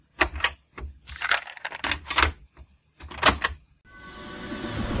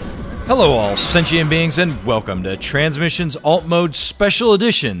Hello all sentient beings and welcome to Transmission's Alt Mode Special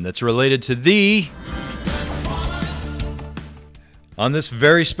Edition that's related to the... On this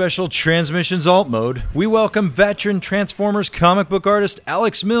very special Transmission's Alt Mode, we welcome veteran Transformers comic book artist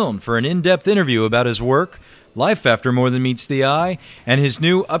Alex Milne for an in-depth interview about his work, life after More Than Meets the Eye, and his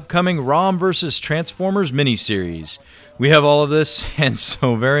new upcoming ROM vs. Transformers miniseries. We have all of this and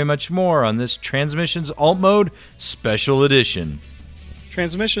so very much more on this Transmission's Alt Mode Special Edition.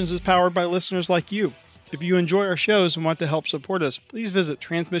 Transmissions is powered by listeners like you. If you enjoy our shows and want to help support us, please visit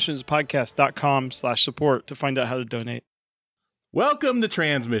transmissionspodcast.com/support to find out how to donate. Welcome to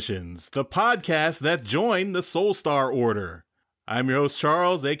Transmissions, the podcast that joined the Soul Star Order. I'm your host,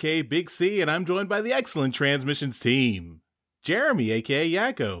 Charles, aka Big C, and I'm joined by the excellent Transmissions team. Jeremy, aka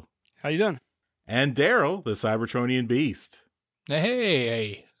Yakko. How you doing? And Daryl, the Cybertronian Beast.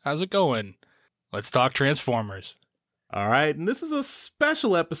 Hey, how's it going? Let's talk Transformers. All right, and this is a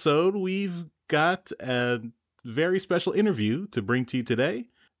special episode. We've got a very special interview to bring to you today.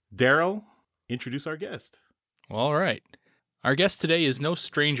 Daryl, introduce our guest. Well, all right. Our guest today is no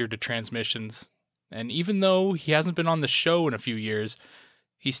stranger to Transmissions, and even though he hasn't been on the show in a few years,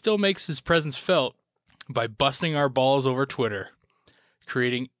 he still makes his presence felt by busting our balls over Twitter,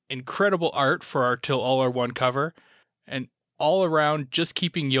 creating incredible art for our Till All Are One cover, and all around just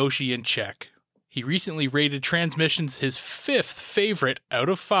keeping Yoshi in check. He recently rated Transmissions his 5th favorite out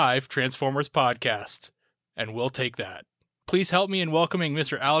of 5 Transformers podcasts, and we'll take that. Please help me in welcoming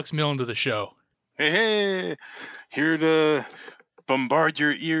Mr. Alex Milne to the show. Hey, here to bombard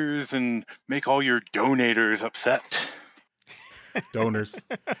your ears and make all your donators upset. Donors.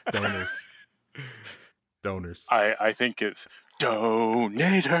 I think it's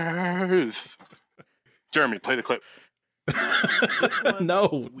donators. Jeremy, play the clip.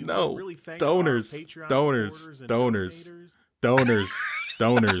 No. Donors. Thank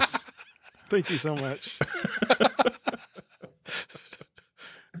you so much.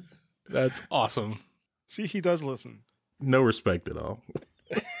 That's awesome. See, he does listen. No respect at all.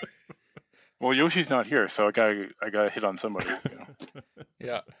 Well, Yoshi's not here, so I gotta hit on somebody.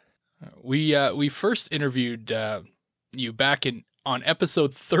 Yeah. We first interviewed you back on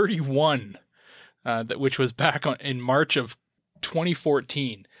episode 31, which was back in March of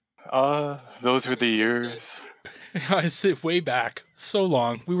 2014. Those were the years. It's way back, so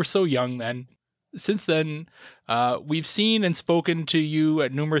long. We were so young then. Since then, we've seen and spoken to you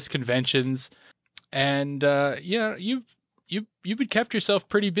at numerous conventions, and you've been kept yourself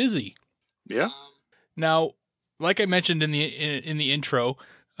pretty busy. Yeah. Now, like I mentioned in the intro,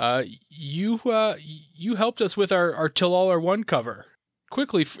 you helped us with our Till All Are One cover.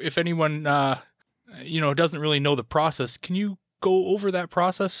 Quickly, if anyone doesn't really know the process, can you go over that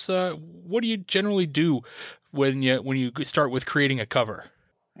process? What do you generally do when you start with creating a cover?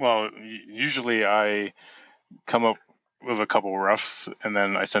 Well, usually I come up with a couple roughs, and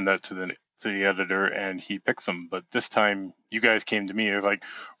then I send that to the editor, and he picks them. But this time, you guys came to me and was like,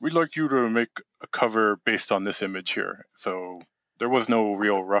 "We'd like you to make a cover based on this image here." So there was no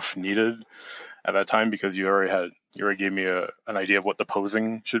real rough needed at that time because you already gave me an idea of what the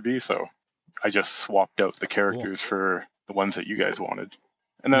posing should be. So I just swapped out the characters for the ones that you guys wanted,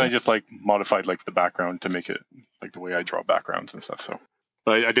 and then I just modified the background to make it like the way I draw backgrounds and stuff. So.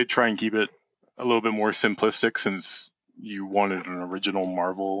 But I did try and keep it a little bit more simplistic since you wanted an original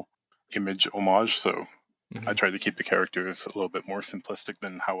Marvel image homage. So I tried to keep the characters a little bit more simplistic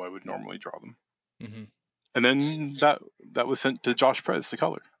than how I would normally draw them. Mm-hmm. And then that was sent to Josh Prez to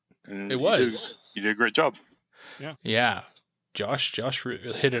color. And it was. You did a great job. Yeah. Josh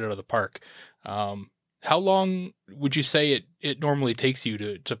hit it out of the park. How long would you say it normally takes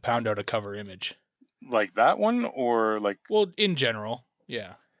you to pound out a cover image? Like that one or Well, in general.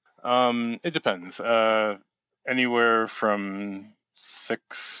 Yeah. It depends. Anywhere from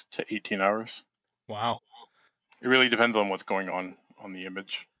 6 to 18 hours. Wow. It really depends on what's going on the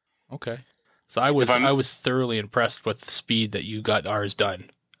image. Okay. So I was thoroughly impressed with the speed that you got ours done.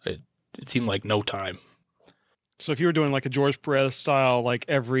 It seemed like no time. So if you were doing a George Perez style,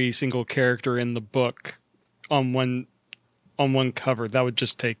 every single character in the book on one cover, that would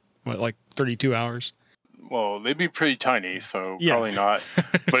just take 32 hours. Well, they'd be pretty tiny, so probably not.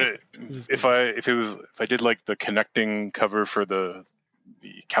 But if I did the connecting cover for the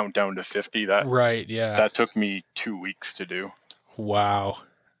countdown to 50, that took me 2 weeks to do. Wow.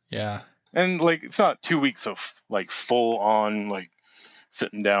 Yeah. And it's not 2 weeks of full on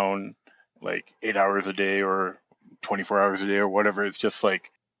sitting down 8 hours a day or 24 hours a day or whatever. It's just I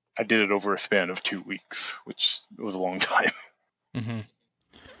did it over a span of 2 weeks, which was a long time. Mm-hmm.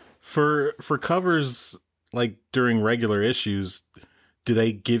 For covers during regular issues, do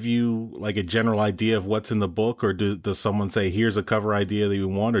they give you like a general idea of what's in the book, or does someone say, here's a cover idea that you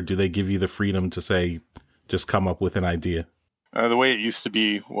want, or do they give you the freedom to say, just come up with an idea? The way it used to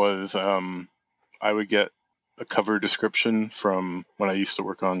be was I would get a cover description from when I used to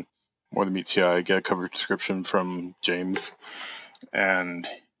work on More Than Meets the Eye. I get a cover description from James, and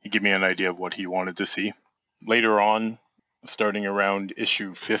he'd give me an idea of what he wanted to see. Later on, starting around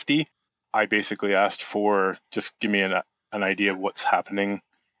issue 50, I basically asked for just give me an idea of what's happening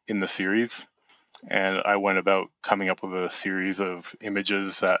in the series. And I went about coming up with a series of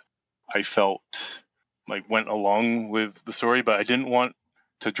images that I felt like went along with the story, but I didn't want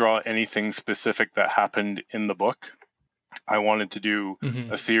to draw anything specific that happened in the book. I wanted to do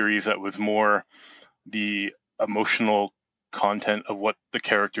a series that was more the emotional content of what the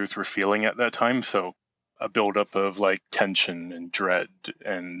characters were feeling at that time. So a buildup of like tension and dread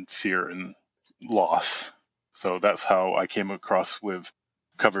and fear and loss. So that's how I came across with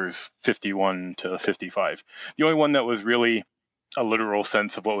covers 51 to 55. The only one that was really a literal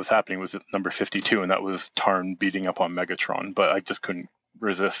sense of what was happening was number 52, and that was Tarn beating up on Megatron. But I just couldn't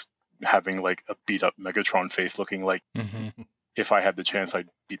resist having like a beat up Megatron face looking like if I had the chance, I'd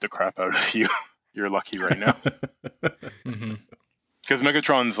beat the crap out of you. You're lucky right now. Because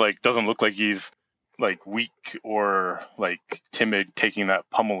Megatron's like doesn't look like he's like weak or like timid taking that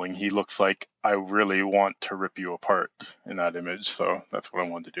pummeling. He looks like I really want to rip you apart in that image. So that's what I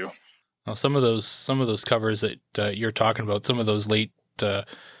wanted to do. Well, some of those covers that you're talking about, some of those late More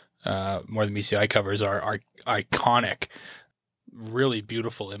Than Meets the Eye covers are iconic, really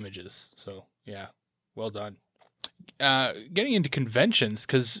beautiful images. So yeah, well done. Getting into conventions,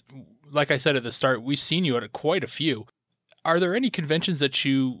 because like I said at the start, we've seen you at quite a few. Are there any conventions that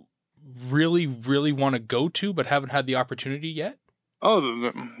you really, really want to go to but haven't had the opportunity yet?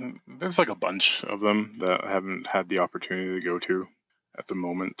 Oh, there's like a bunch of them that I haven't had the opportunity to go to at the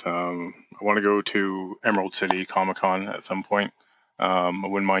moment. I want to go to Emerald City Comic-Con at some point. I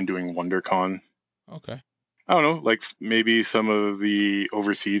wouldn't mind doing WonderCon. Okay. I don't know, like maybe some of the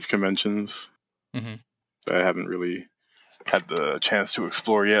overseas conventions that I haven't really had the chance to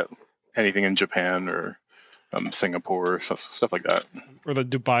explore yet. Anything in Japan or Singapore, stuff like that. Or the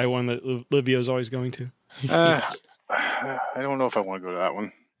Dubai one that Livio's always going to. I don't know if I want to go to that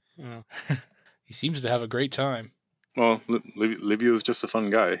one. Oh. He seems to have a great time. Well, Livio's just a fun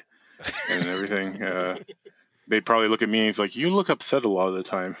guy and everything. They'd probably look at me and he's like, you look upset a lot of the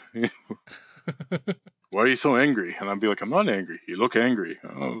time. Why are you so angry? And I'd be like, I'm not angry. You look angry.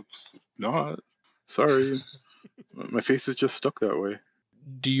 Oh, it's not. Sorry. My face is just stuck that way.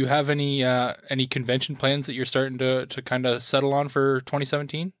 Do you have any convention plans that you're starting to kind of settle on for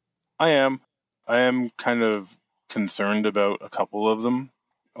 2017? I am kind of concerned about a couple of them,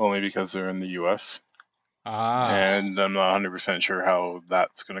 only because they're in the U.S. And I'm not 100% sure how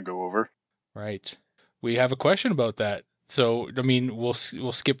that's going to go over. Right. We have a question about that. So, I mean, we'll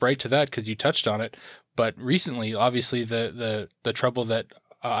skip right to that because you touched on it. But recently, obviously, the trouble that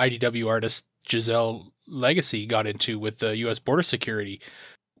IDW artist Giselle Legacy got into with the U.S. border security.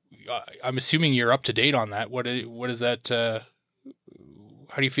 I'm assuming you're up to date on that. What is that?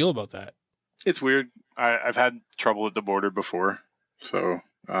 How do you feel about that? It's weird. I've had trouble at the border before, so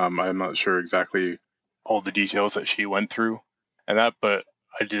I'm not sure exactly all the details that she went through and that, but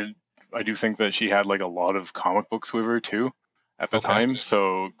I do think that she had like a lot of comic books with her too at the time,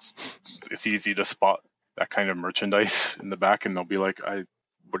 so it's easy to spot that kind of merchandise in the back, and they'll be like,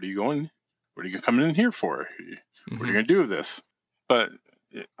 what are you coming in here for? What are you going to do with this? But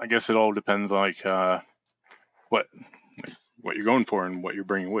I guess it all depends on what you're going for and what you're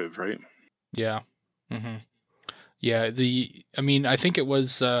bringing with, right? Yeah. Yeah. I think it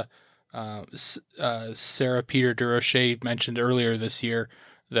was Sarah Peter Durocher mentioned earlier this year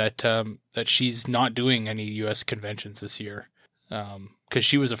that she's not doing any U.S. conventions this year because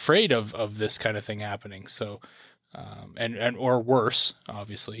she was afraid of this kind of thing happening. So, and or worse,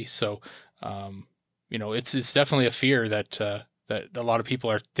 obviously. So, it's definitely a fear that a lot of people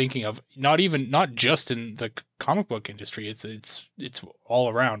are thinking of. Not just in the comic book industry. It's all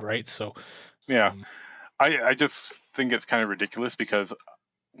around, right? So, yeah, I just think it's kind of ridiculous because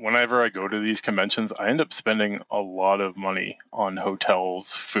whenever I go to these conventions, I end up spending a lot of money on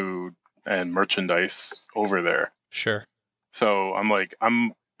hotels, food, and merchandise over there. Sure. So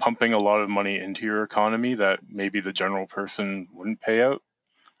I'm pumping a lot of money into your economy that maybe the general person wouldn't pay out.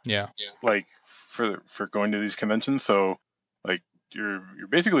 Yeah. Like for going to these conventions. So like you're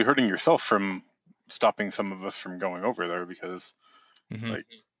basically hurting yourself from stopping some of us from going over there because like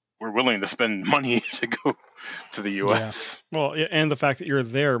we're willing to spend money to go to the U.S. Yeah. Well, and the fact that you're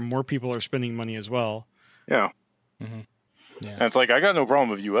there, more people are spending money as well. Yeah. Yeah. And it's like, I got no problem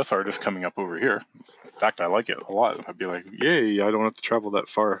with U.S. artists coming up over here. In fact, I like it a lot. I'd be like, yay, I don't have to travel that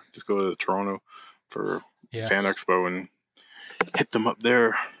far. Just go to Toronto for Fan Expo and hit them up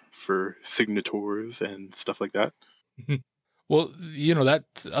there for signatures and stuff like that. Well,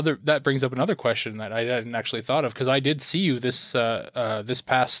 that brings up another question that I hadn't actually thought of, because I did see you this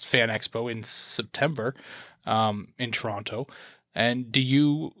past Fan Expo in September in Toronto. And do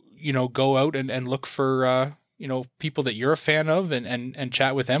you go out and look for people that you're a fan of and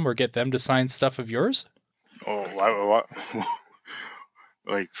chat with them or get them to sign stuff of yours? Oh, why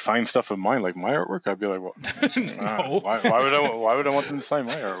like sign stuff of mine, like my artwork? I'd be like, well, No. why would I want them to sign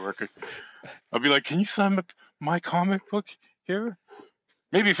my artwork? I'd be like, can you sign my comic book here?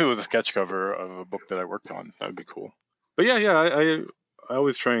 Maybe if it was a sketch cover of a book that I worked on, that would be cool. But I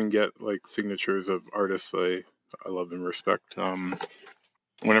always try and get like signatures of artists I love and respect.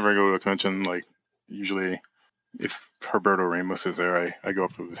 Whenever I go to a convention, like usually if Herberto Ramos is there, I go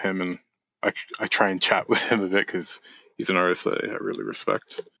up with him and I try and chat with him a bit because he's an artist that I really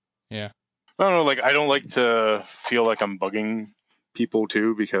respect. Yeah. I don't know, like I don't like to feel like I'm bugging people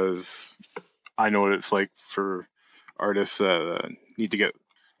too, because I know what it's like for artists that need to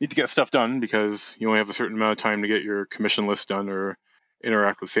get stuff done, because you only have a certain amount of time to get your commission list done or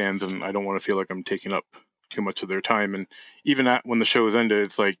interact with fans, and I don't want to feel like I'm taking up too much of their time. And even when the show is ended,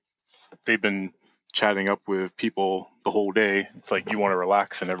 it's like they've been chatting up with people the whole day. It's like you want to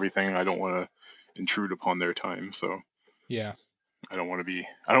relax and everything. I don't want to intrude upon their time. So yeah, I don't want to be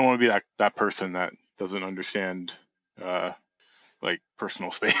that person that doesn't understand like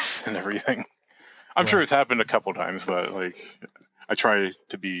personal space and everything. I'm sure it's happened a couple times, but like I try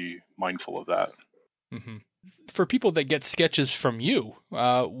to be mindful of that. Mm-hmm. For people that get sketches from you,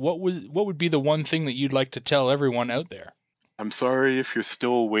 what would be the one thing that you'd like to tell everyone out there? I'm sorry if you're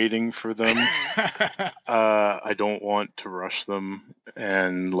still waiting for them. I don't want to rush them,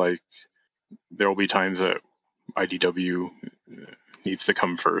 and like there will be times that IDW needs to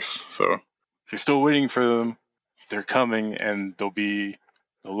come first. So if you're still waiting for them, they're coming, and they'll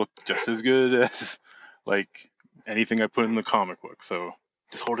look just as good as like anything I put in the comic book. So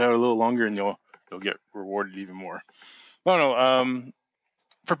just hold out a little longer, and you'll get rewarded even more. No.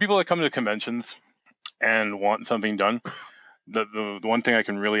 For people that come to conventions and want something done, the one thing I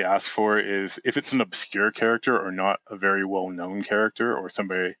can really ask for is if it's an obscure character or not a very well-known character or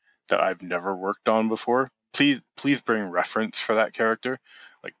somebody that I've never worked on before, please bring reference for that character.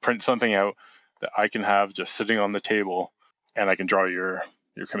 Like print something out that I can have just sitting on the table, and I can draw your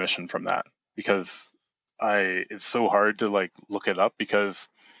commission from that, because it's so hard to like look it up, because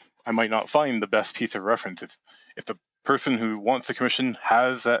I might not find the best piece of reference. If the person who wants the commission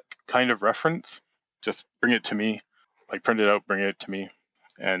has that kind of reference, just bring it to me. Like print it out, bring it to me,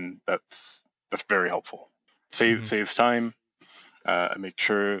 and that's very helpful. Saves time. Make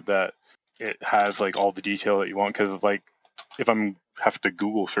sure that it has like all the detail that you want, because like if I'm have to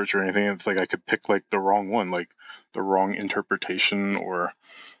Google search or anything, it's like I could pick like the wrong one, like the wrong interpretation, or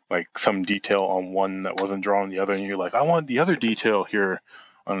like some detail on one that wasn't drawn on the other, and you're like, I want the other detail here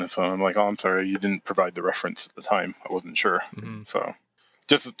on this one. I'm like, oh, I'm sorry, you didn't provide the reference at the time. I wasn't sure. Mm-hmm. So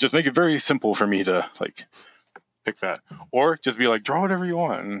just make it very simple for me to like pick that, or just be like, draw whatever you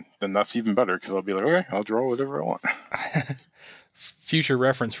want, and then that's even better, because I'll be like, okay, I'll draw whatever I want. Future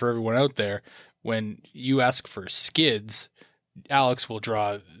reference for everyone out there: when you ask for skids, Alex will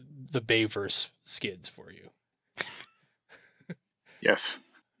draw the Bayverse skids for you. Yes,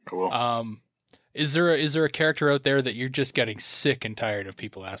 I will. Is there a character out there that you're just getting sick and tired of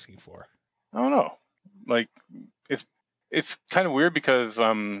people asking for? I don't know. Like it's kind of weird, because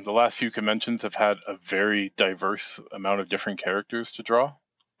the last few conventions have had a very diverse amount of different characters to draw,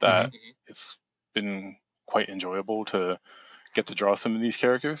 that it's been quite enjoyable to get to draw some of these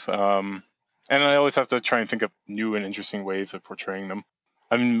characters. And I always have to try and think of new and interesting ways of portraying them.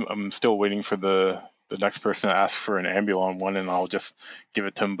 I'm still waiting for the next person to ask for an Ambulon one, and I'll just give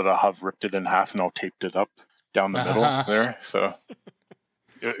it to him, but I'll have ripped it in half and I'll taped it up down the middle there. So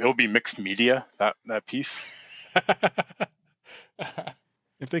it'll be mixed media, that piece.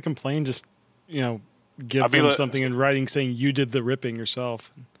 If they complain, just give them something in writing saying you did the ripping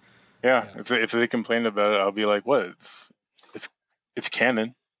yourself. Yeah. If they complain about it, I'll be like, what? It's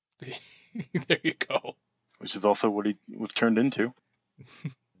canon. There you go. Which is also what he was turned into.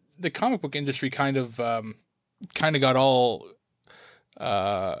 The comic book industry kind of got all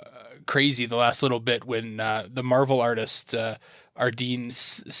crazy the last little bit when the Marvel artist Ardeen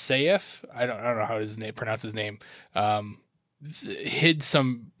Saif, I don't know how pronounce his name, hid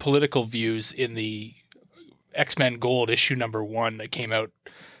some political views in the X-Men Gold issue #1 that came out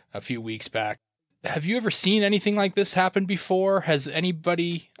a few weeks back. have you ever seen anything like this happen before? Has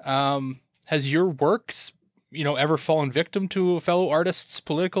anybody, has your works, ever fallen victim to a fellow artist's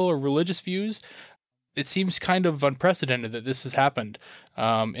political or religious views? It seems kind of unprecedented that this has happened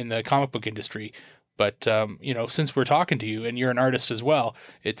in the comic book industry. But, since we're talking to you and you're an artist as well,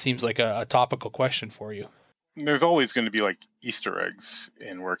 it seems like a topical question for you. There's always going to be like Easter eggs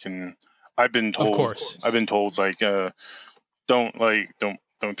in work, and I've been told, Of course. like,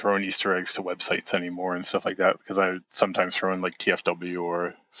 don't throw in Easter eggs to websites anymore and stuff like that, because I sometimes throw in like TFW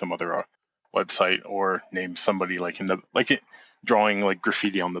or some other website, or name somebody drawing like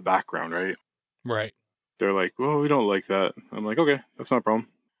graffiti on the background, right? Right. They're like, well, we don't like that. I'm like, okay, that's not a problem.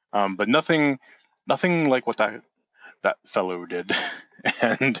 But nothing like what that fellow did.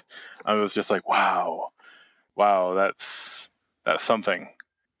 And I was just like, wow, that's something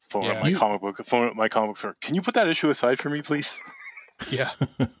for my comic book. For my comic book. Can you put that issue aside for me, please? Yeah.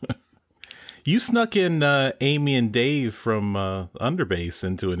 You snuck in Amy and Dave from Underbase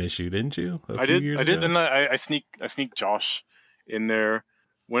into an issue, didn't you? I did, and I sneak Josh in there.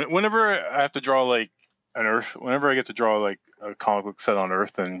 Whenever I have to draw like an Earth, whenever I get to draw like a comic book set on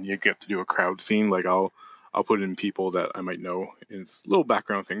Earth, and you get to do a crowd scene, like I'll put in people that I might know. It's little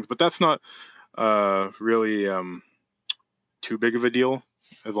background things, but that's not really too big of a deal,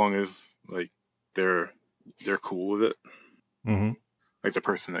 as long as like they're cool with it. Mm-hmm. Like the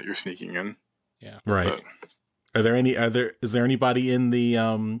person that you're sneaking in. Yeah. Right. But is there anybody in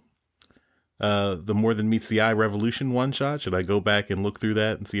the More Than Meets the Eye Revolution one shot? Should I go back and look through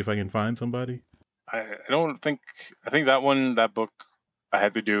that and see if I can find somebody? I think that book I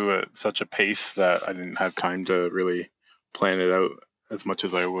had to do at such a pace that I didn't have time to really plan it out as much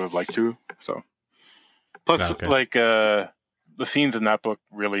as I would have liked to. So plus the scenes in that book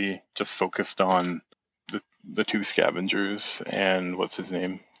really just focused on the two scavengers and what's his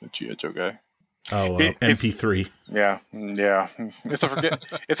name, the G.I. Joe guy. Oh, MP3. Yeah.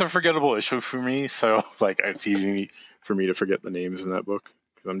 It's a forgettable issue for me. So like it's easy for me to forget the names in that book,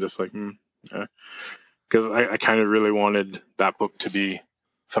 because I'm just like, yeah. Because I kind of really wanted that book to be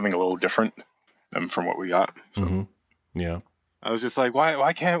something a little different from what we got. So yeah, I was just like,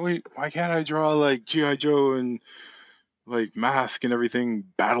 why can't I draw like G.I. Joe and like Mask and everything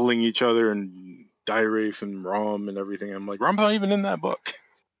battling each other, and Diarace and Rom and everything? I'm like, Rom's not even in that book.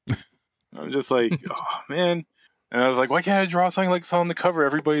 I'm just like, oh man. And I was like, why can't I draw something like this on the cover?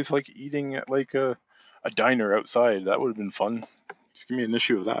 Everybody's like eating at like a diner outside. That would have been fun. Just give me an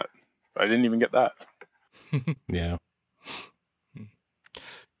issue of that. But I didn't even get that. Yeah.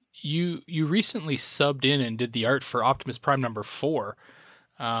 You recently subbed in and did the art for Optimus Prime number 4,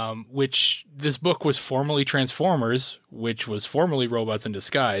 which this book was formerly Transformers, which was formerly Robots in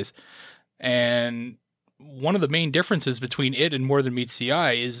Disguise. And one of the main differences between it and More Than Meets the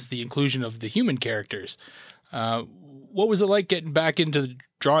Eye is the inclusion of the human characters. What was it like getting back into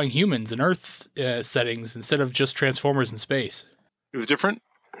drawing humans in Earth settings instead of just Transformers in space? It was different.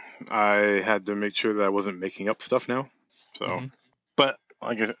 I had to make sure that I wasn't making up stuff now. So, but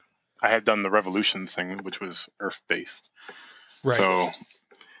like I had done the Revolutions thing, which was Earth-based. Right. So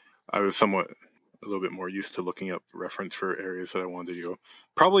I was somewhat a little bit more used to looking up reference for areas that I wanted to go.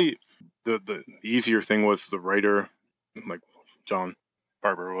 Probably the easier thing was the writer, like John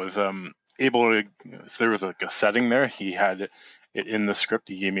Barber, was able to, if there was like a setting there, he had it in the script.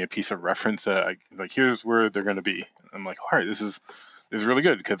 He gave me a piece of reference that I like, here's where they're going to be. I'm like, all right, this is really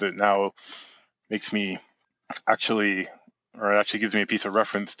good, because it now makes me actually gives me a piece of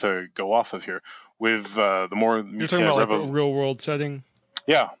reference to go off of here with the more. You're talking about like a real world setting.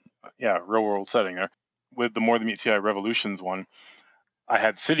 Yeah, real world setting there. With the More Than Meets the Eye Revolutions one, I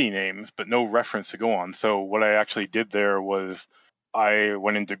had city names but no reference to go on. So what I actually did there was I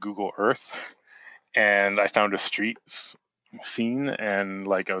went into Google Earth and I found a street scene, and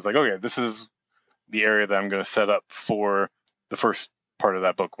like I was like, okay, this is the area that I'm going to set up for the first part of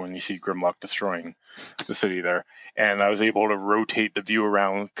that book when you see Grimlock destroying the city there. And I was able to rotate the view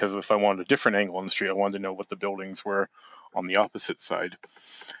around, because if I wanted a different angle on the street, I wanted to know what the buildings were on the opposite side.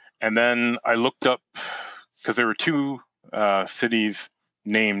 And then I looked up, because there were two cities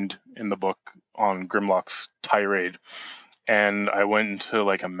named in the book on Grimlock's tirade, and I went into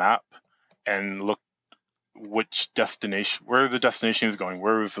like a map and looked which destination, where the destination is going,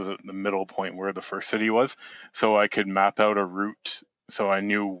 where was the middle point where the first city was, so I could map out a route, so I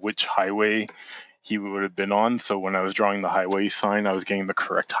knew which highway he would have been on. So when I was drawing the highway sign, I was getting the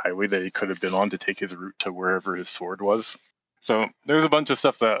correct highway that he could have been on to take his route to wherever his sword was. So there's a bunch of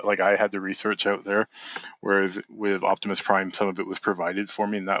stuff that like I had to research out there, whereas with Optimus Prime, some of it was provided for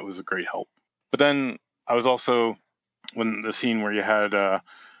me, and that was a great help. But then I was also, when the scene where you had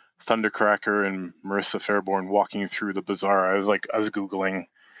Thundercracker and Marissa Fairborn walking through the bazaar, I was Googling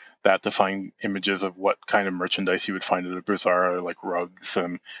that to find images of what kind of merchandise you would find at a bazaar, like rugs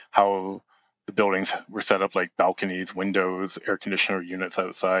and how the buildings were set up, like balconies, windows, air conditioner units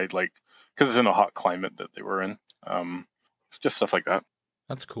outside, like because it's in a hot climate that they were in. It's just stuff like that.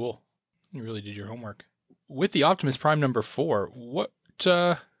 That's cool. You really did your homework. With the Optimus Prime number 4, what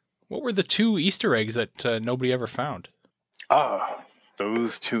were the 2 Easter eggs that nobody ever found?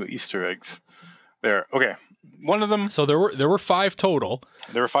 Those 2 Easter eggs. There. Okay. One of them. So there were 5 total.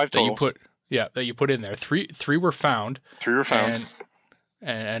 There were 5 total. That you put in there. Three were found. 3 were found.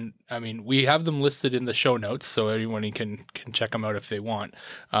 And I mean, we have them listed in the show notes, so anyone can check them out if they want.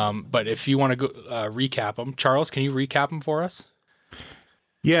 But if you want to go recap them, Charles, can you recap them for us?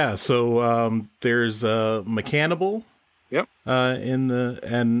 Yeah. So there's Mechanable. Yep. And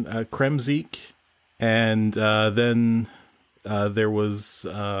Kremzeek, and then there was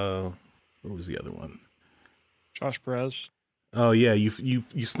what was the other one? Josh Perez. Oh yeah, you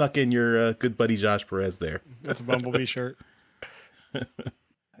snuck in your good buddy Josh Perez there. That's a Bumblebee shirt.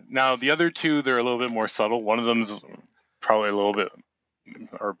 Now the other 2, they're a little bit more subtle. One of them's probably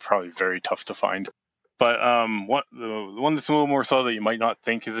probably very tough to find. But the one that's a little more subtle that you might not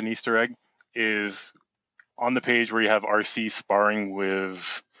think is an Easter egg is on the page where you have RC sparring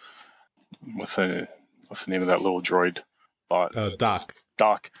with what's the name of that little droid bot? Doc.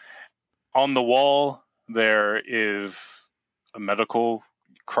 Doc. On the wall there is a medical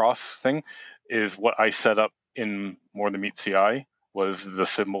cross thing. Is what I set up in More Than Meets the Eye, was the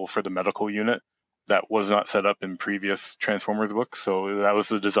symbol for the medical unit that was not set up in previous Transformers books. So that was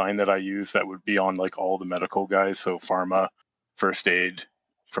the design that I used that would be on like all the medical guys. So Pharma, First Aid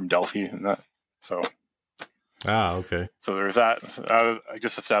from Delphi and that. So. Okay. So there's that. I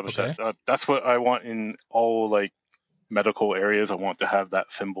just established that. That's what I want in all like medical areas. I want to have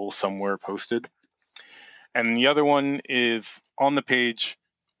that symbol somewhere posted. And the other one is on the page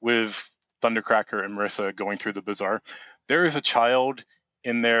with Thundercracker and Marissa going through the bazaar. There is a child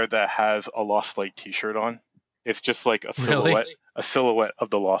in there that has a Lost Light t-shirt on. It's just like a silhouette of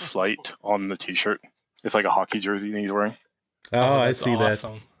the Lost Light on the t-shirt. It's like a hockey jersey that he's wearing. Oh, I see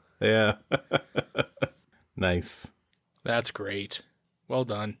awesome. that. Yeah. Nice. That's great. Well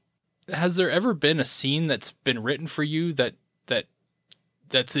done. Has there ever been a scene that's been written for you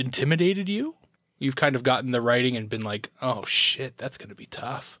that's intimidated you? You've kind of gotten the writing and been like, oh shit, that's going to be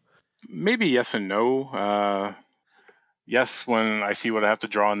tough. Maybe yes and no. Yes, when I see what I have to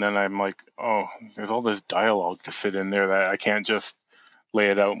draw, and then I'm like, oh, there's all this dialogue to fit in there that I can't just lay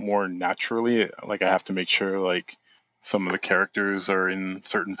it out more naturally. Like I have to make sure like some of the characters are in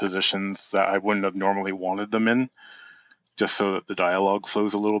certain positions that I wouldn't have normally wanted them in, just so that the dialogue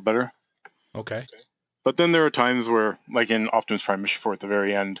flows a little better. Okay. But then there are times where, like in Optimus Prime Mission 4 at the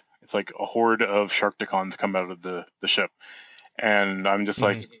very end, it's like a horde of Sharkticons come out of the ship. And I'm just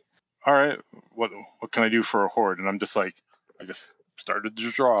like, all right, what can I do for a horde? And I'm just like, I just started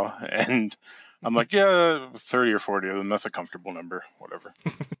to draw. And I'm like, yeah, 30 or 40 of them. That's a comfortable number, whatever.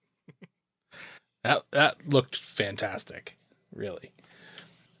 That looked fantastic, really.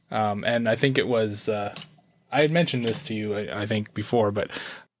 And I think it was, I had mentioned this to you, I think, before, but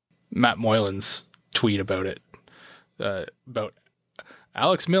Matt Moylan's tweet about it, about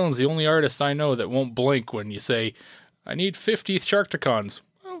Alex Milne's the only artist I know that won't blink when you say, I need 50 Sharkticons.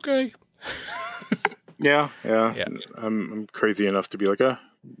 Okay. Yeah. I'm crazy enough to be like,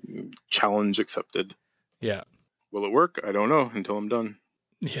 challenge accepted. Yeah. Will it work? I don't know until I'm done.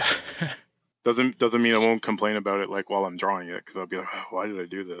 Yeah. Doesn't mean I won't complain about it like while I'm drawing it, because I'll be like, oh, why did I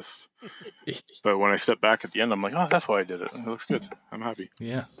do this? But when I step back at the end, I'm like, oh, that's why I did it. It looks good. I'm happy.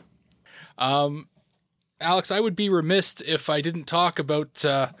 Yeah. Alex, I would be remiss if I didn't talk about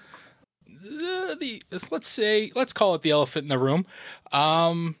let's call it the elephant in the room.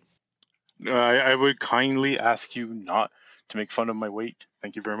 I would kindly ask you not to make fun of my weight.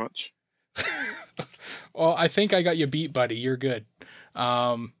 Thank you very much. Well, I think I got you beat, buddy. You're good.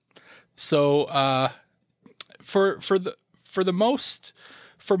 So for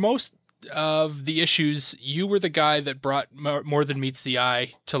most of the issues, you were the guy that brought More Than Meets the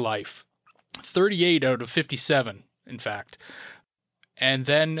Eye to life. 38 out of 57, in fact. And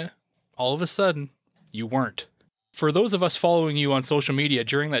then all of a sudden, you weren't. For those of us following you on social media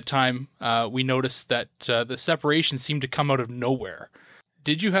during that time, we noticed that the separation seemed to come out of nowhere.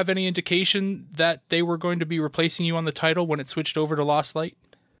 Did you have any indication that they were going to be replacing you on the title when it switched over to Lost Light?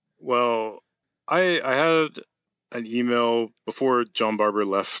 Well, I had an email before John Barber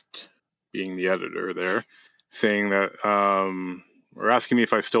left being the editor there, saying that, or asking me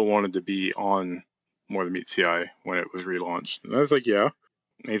if I still wanted to be on More Than Meets the Eye when it was relaunched. And I was like, yeah.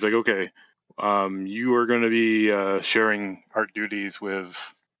 And he's like, okay, you are going to be sharing art duties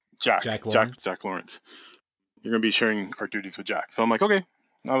with Jack Lawrence. You're going to be sharing art duties with Jack. So I'm like, okay.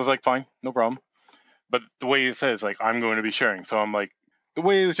 I was like, fine, no problem. But the way it says, like, I'm going to be sharing. So I'm like, the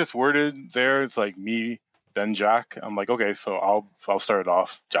way it's just worded there, it's like me, then Jack. I'm like, okay, so I'll start it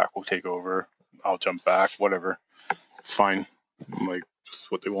off. Jack will take over. I'll jump back, whatever. It's fine. I'm like,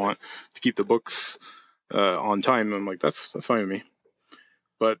 just what they want to keep the books on time. I'm like, that's fine with me.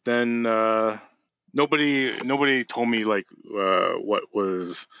 But then nobody told me like what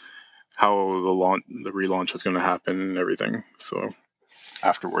was how the relaunch was going to happen and everything. So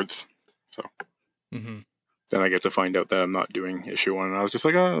afterwards, then I get to find out that I'm not doing issue 1, and I was just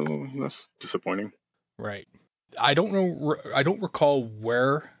like, oh, that's disappointing. Right. I don't know. I don't recall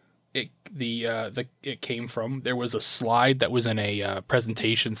where it came from. There was a slide that was in a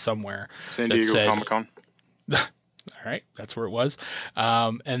presentation somewhere. San Diego Comic-Con. All right, that's where it was.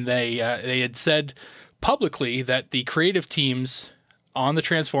 And they had said publicly that the creative teams on the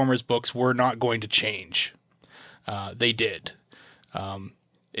Transformers books were not going to change. They did.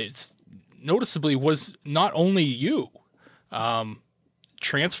 It's noticeably was not only you.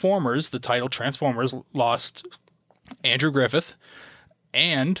 Transformers, the title Transformers, lost Andrew Griffith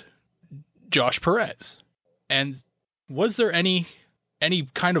and Josh Perez. And was there any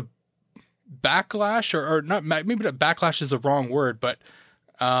kind of backlash or not? Maybe not backlash is the wrong word, but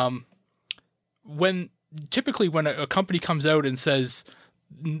when a company comes out and says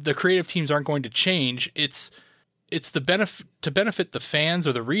the creative teams aren't going to change, it's the benefit the fans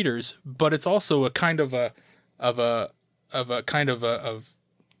or the readers, but it's also a kind of a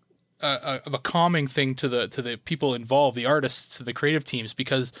calming thing to the people involved, the artists, the creative teams,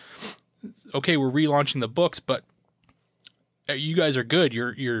 because okay, we're relaunching the books, but you guys are good.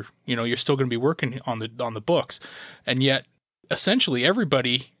 You're still going to be working on the books, and yet essentially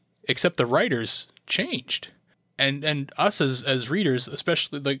everybody except the writers changed, and us as readers,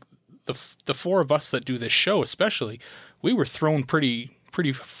 especially like the four of us that do this show, especially, we were thrown pretty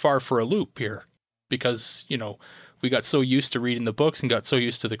far for a loop here because we got so used to reading the books and got so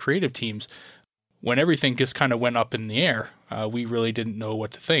used to the creative teams. When everything just kind of went up in the air, we really didn't know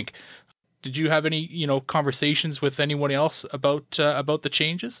what to think. Did you have any, conversations with anyone else about the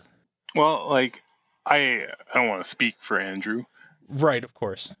changes? Well, like, I don't want to speak for Andrew. Right, of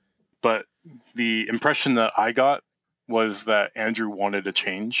course. But the impression that I got was that Andrew wanted a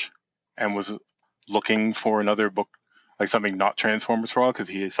change and was looking for another book, like something not Transformers for a while, because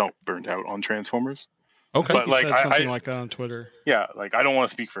he felt burnt out on Transformers. Okay. I think he said something like that on Twitter. Yeah, like, I don't want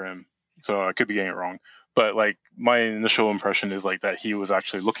to speak for him, so I could be getting it wrong. But like, my initial impression is like that he was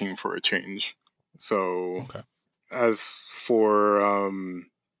actually looking for a change. So okay. As for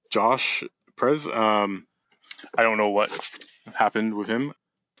Josh Perez, I don't know what happened with him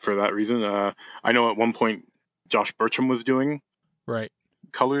for that reason. I know at one point Josh Bertram was doing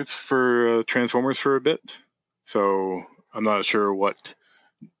colors for Transformers for a bit. So I'm not sure what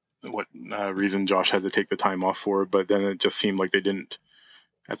reason Josh had to take the time off for, but then it just seemed like they didn't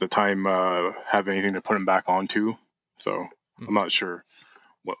at the time have anything to put him back onto. So I'm not sure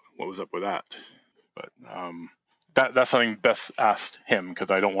what was up with that. But that's something best asked him,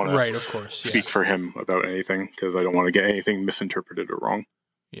 because I don't want to speak for him about anything, because I don't want to get anything misinterpreted or wrong.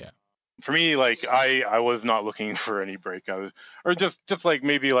 Yeah. For me, like, I was not looking for any break. I was, or just like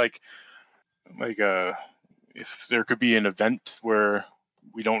maybe like if there could be an event where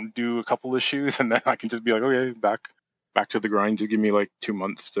we don't do a couple issues, and then I can just be like, okay, back to the grind. Just give me like 2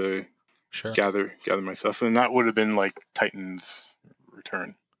 months to gather my stuff, and that would have been like Titan's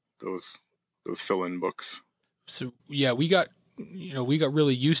Return. Those fill-in books. So yeah, we got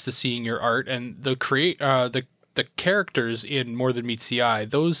really used to seeing your art, and the characters in More Than Meets the Eye.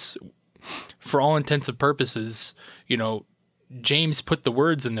 Those, for all intents and purposes, James put the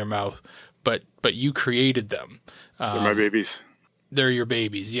words in their mouth, but you created them. They're my babies. They're your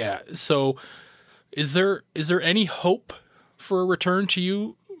babies, yeah. So, is there any hope for a return to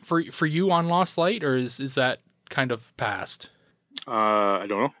you for you on Lost Light, or is that kind of past? I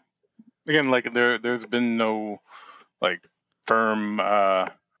don't know. Again, like there's been no like firm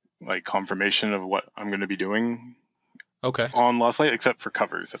like confirmation of what I'm going to be doing. Okay. On Lost Light, except for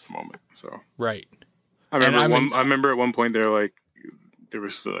covers at the moment. So right. I remember at one point they're like, there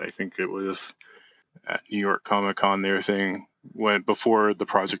was, I think it was at New York Comic Con, they were saying before the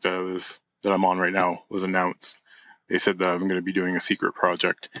project that I'm on right now was announced, they said that I'm going to be doing a secret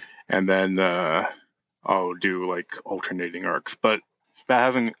project, and then I'll do like alternating arcs, but that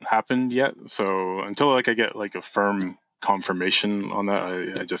hasn't happened yet. So until like I get like a firm confirmation on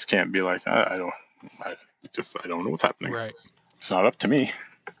that, I just can't be like, I don't know what's happening. Right. It's not up to me.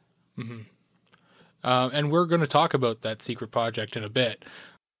 Mm-hmm. And we're going to talk about that secret project in a bit.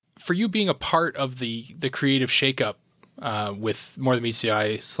 For you being a part of the creative shakeup with More Than Meets the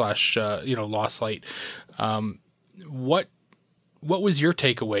Eye / Lost Light, what was your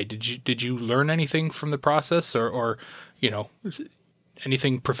takeaway? Did you learn anything from the process, or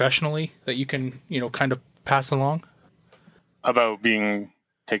anything professionally that you can kind of pass along? About being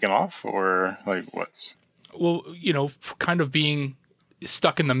taken off, or like what? Well, kind of being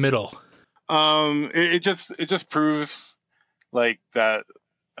stuck in the middle. It just proves like that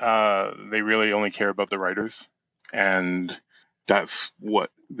they really only care about the writers, and that's what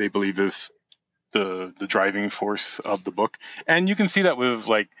they believe is the driving force of the book. And you can see that with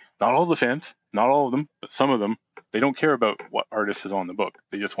like not all the fans, not all of them, but some of them, they don't care about what artist is on the book.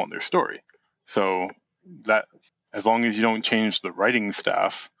 They just want their story. So that as long as you don't change the writing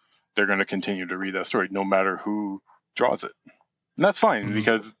staff, they're going to continue to read that story no matter who draws it. And that's fine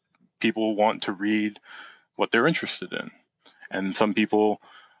because people want to read what they're interested in. And some people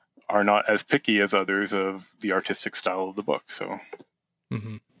are not as picky as others of the artistic style of the book. So,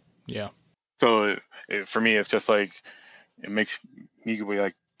 yeah. So for me, it's just like, it makes me be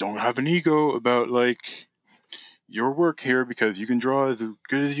like, don't have an ego about like your work here because you can draw as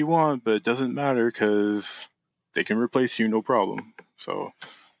good as you want, but it doesn't matter because they can replace you, no problem. So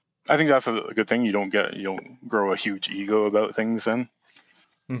I think that's a good thing. You don't grow a huge ego about things then,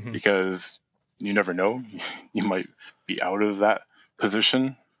 because you never know. You might be out of that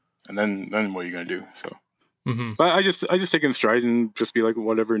position, and then what are you gonna do? So. But I just take it in stride and just be like,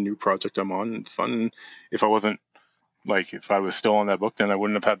 whatever new project I'm on, it's fun. If I was still on that book, then I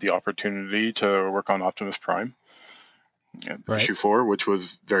wouldn't have had the opportunity to work on Optimus Prime, issue 4, which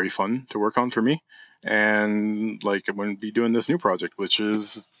was very fun to work on for me. And like, I wouldn't be doing this new project, which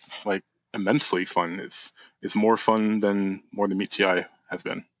is like immensely fun. It's more fun than More Than Meets the Eye has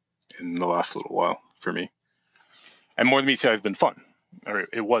been in the last little while for me. And More Than Meets the Eye has been fun, or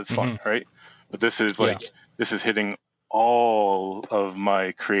it was fun, right? But this is this is hitting all of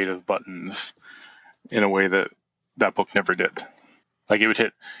my creative buttons in a way that book never did. Like it would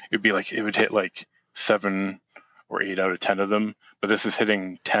hit like 7 or 8 out of 10 of them, but this is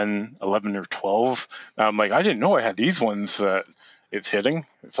hitting 10, 11, or 12. I'm like, I didn't know I had these ones that it's hitting.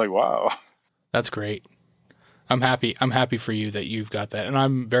 It's like, wow. That's great. I'm happy for you that you've got that, and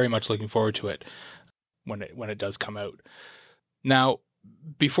I'm very much looking forward to it when it does come out. Now,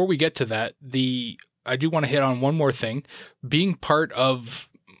 before we get to that, I do want to hit on one more thing. Being part of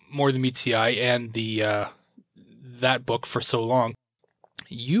More Than Meets the Eye and that book for so long,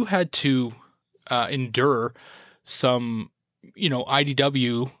 you had to endure some,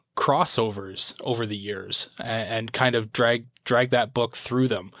 IDW crossovers over the years and kind of drag that book through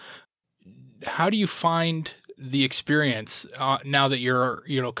them. How do you find the experience now that you're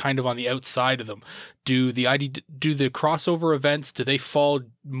kind of on the outside of them? Do the crossover events, do they fall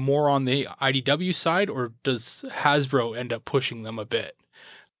more on the IDW side, or does Hasbro end up pushing them a bit?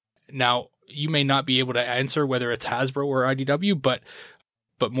 Now, you may not be able to answer whether it's Hasbro or IDW, but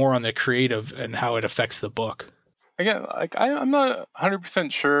more on the creative and how it affects the book. Again, like I'm not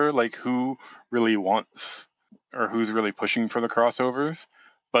 100% sure like who really wants or who's really pushing for the crossovers,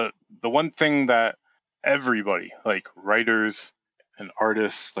 but the one thing that everybody, like writers and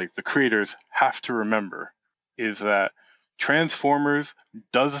artists, like the creators, have to remember is that Transformers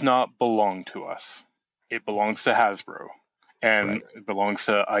does not belong to us. It belongs to Hasbro, and it belongs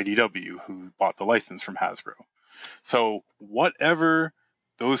to IDW, who bought the license from Hasbro. So whatever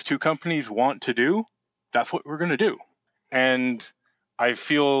those two companies want to do, that's what we're going to do. And I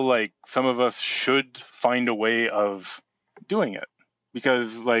feel like some of us should find a way of doing it.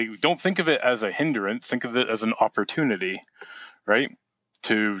 Because, like, don't think of it as a hindrance. Think of it as an opportunity, right?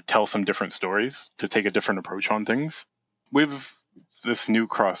 To tell some different stories, to take a different approach on things. With this new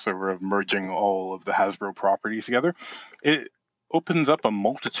crossover of merging all of the Hasbro properties together, it opens up a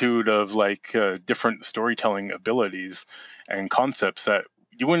multitude of, like, different storytelling abilities and concepts that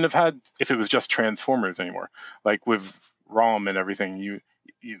you wouldn't have had if it was just Transformers anymore. Like, with ROM and everything,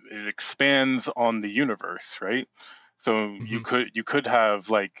 it expands on the universe, right? So you could have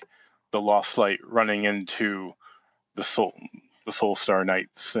like the Lost Light running into the Soul Star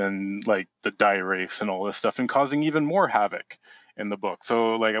Knights and like the Die Wraiths and all this stuff and causing even more havoc in the book.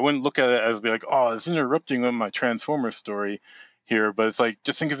 So like I wouldn't look at it as be like, oh, it's interrupting on my Transformers story here, but it's like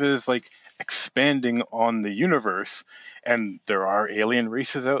just think of it as like expanding on the universe, and there are alien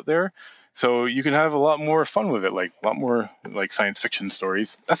races out there. So you can have a lot more fun with it, like a lot more like science fiction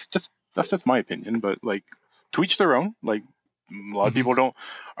stories. That's just my opinion, but like to each their own. Like a lot of people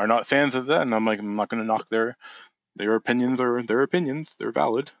are not fans of that, and I'm not going to knock their opinions are their opinions. They're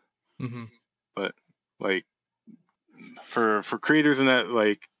valid. Mm-hmm. But like for creators in that,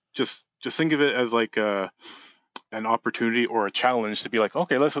 like just think of it as like an opportunity or a challenge to be like,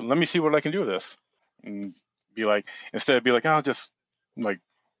 okay, let me see what I can do with this, and be like, instead of be like, I'll just like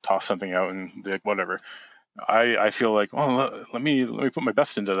toss something out and be like, whatever. I feel like, oh, let me put my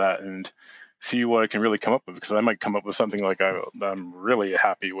best into that and see what I can really come up with, because I might come up with something like I'm really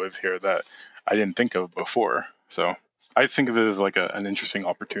happy with here that I didn't think of before. So I think of it as like an interesting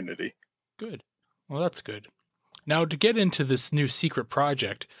opportunity. Good. Well, that's good. Now, to get into this new secret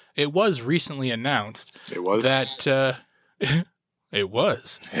project, it was recently announced It was. that it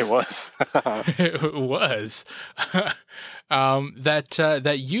was. It was. It was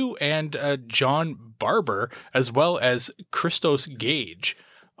that you and John Barber, as well as Christos Gage,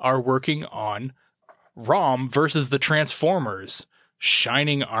 are working on ROM versus the Transformers: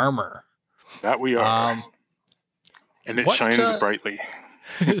 Shining Armor. That we are. And it shines brightly.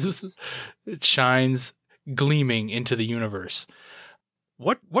 It shines gleaming into the universe.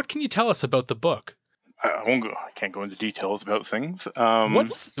 What can you tell us about the book? I can't go into details about things.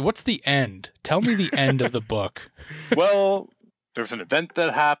 What's the end? Tell me the end of the book. Well, there's an event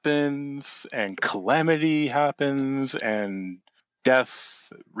that happens, and calamity happens, and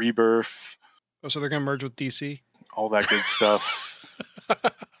death, rebirth. Oh, so they're gonna merge with DC? All that good stuff.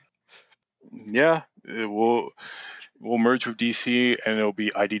 Yeah, we'll merge with DC, and it'll be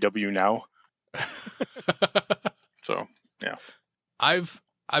IDW now. So yeah, I've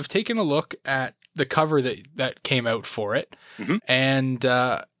taken a look at the cover that came out for it, mm-hmm. and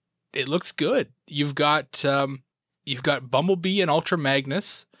it looks good. You've got Bumblebee and Ultra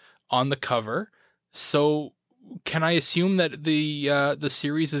Magnus on the cover. So can I assume that the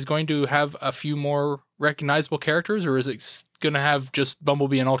series is going to have a few more recognizable characters, or is it going to have just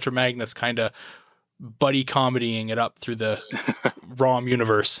Bumblebee and Ultra Magnus kind of buddy comedying it up through the ROM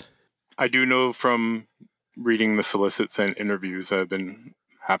universe? I do know from reading the solicits and interviews that have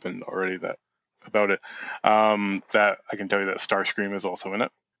happened already about it, that I can tell you that Starscream is also in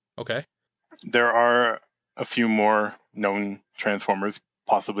it. Okay. There are a few more known Transformers,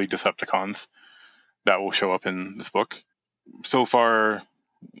 possibly Decepticons, that will show up in this book. So far,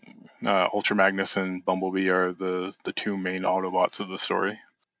 Ultra Magnus and Bumblebee are the two main Autobots of the story.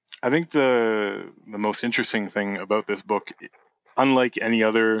 I think the most interesting thing about this book, unlike any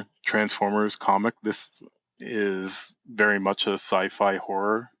other Transformers comic, this is very much a sci-fi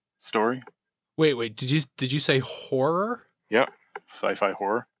horror story. Wait, did you say horror? Yeah, sci-fi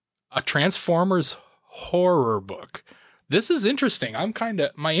horror. A Transformers horror book. This is interesting.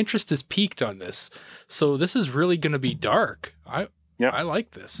 My interest is piqued on this. So this is really going to be dark. I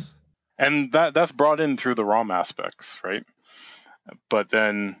like this. And that's brought in through the ROM aspects, right? But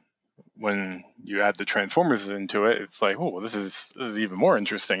then when you add the Transformers into it, it's like, oh, well, this is even more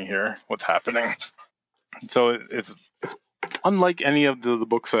interesting here. What's happening? So it's unlike any of the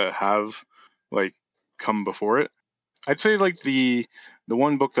books that have like come before it. I'd say like the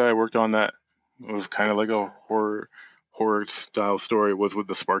one book that I worked on that was kind of like a horror style story was with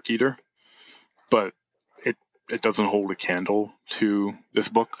the Spark Eater, but it doesn't hold a candle to this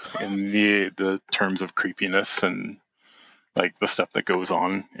book in the terms of creepiness and like the stuff that goes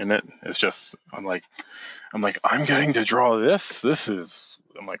on in it. It's just I'm like I'm getting to draw this.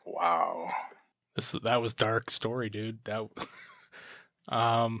 I'm like, wow. That was dark story, dude.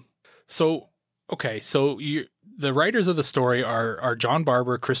 So the writers of the story are John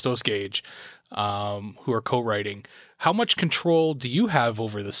Barber, Christos Gage, who are co-writing. How much control do you have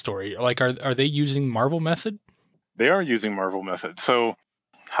over the story? Like, are they using Marvel method? They are using Marvel method. So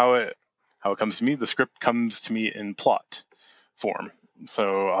how it comes to me, the script comes to me in plot form.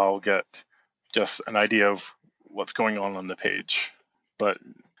 So I'll get just an idea of what's going on the page, but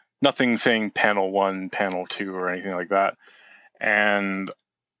nothing saying panel 1, panel 2, or anything like that. And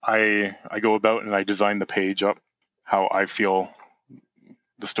I go about and I design the page up how I feel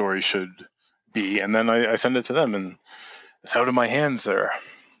the story should be, and then I send it to them, and it's out of my hands there.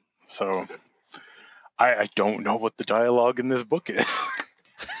 So I don't know what the dialogue in this book is.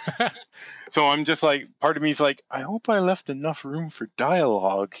 So I'm just like, part of me is like, I hope I left enough room for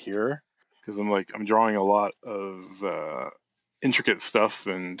dialogue here, because I'm drawing a lot of intricate stuff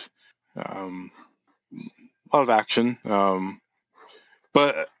and a lot of action.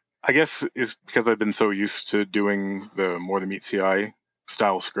 But I guess it's because I've been so used to doing the More Than Meets the Eye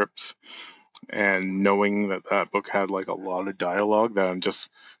style scripts and knowing that book had like a lot of dialogue that I'm just,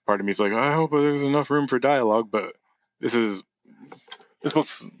 part of me is like, I hope there's enough room for dialogue, but this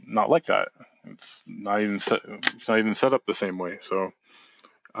book's not like that. It's not even set up the same way. So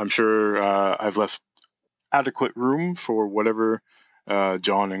I'm sure I've left adequate room for whatever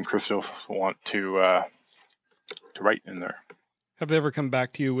John and Crystal want to write in there. Have they ever come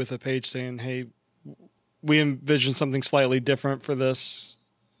back to you with a page saying, "Hey, we envision something slightly different for this"?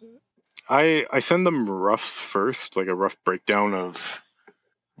 I send them roughs first, like a rough breakdown of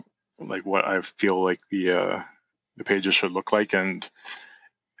like what I feel like the pages should look like, and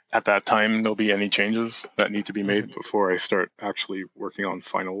at that time there'll be any changes that need to be made before I start actually working on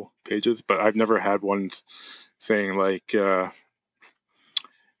final pages. But I've never had one saying like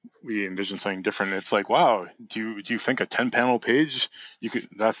we envision something different. It's like, wow, do you think a 10-panel page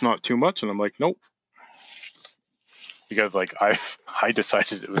that's not too much? And I'm like, nope. Because like I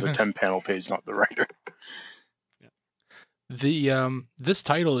decided it was a 10-panel page, not the writer. This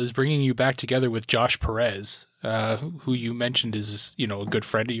title is bringing you back together with Josh Perez, who you mentioned is a good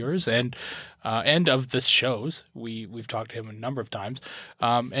friend of yours and of this show's. We've talked to him a number of times,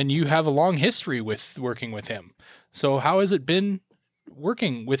 and you have a long history with working with him. So how has it been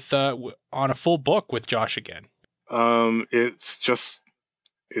working with on a full book with Josh again?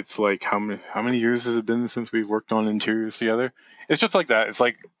 It's like how many years has it been since we've worked on interiors together? It's just like that. It's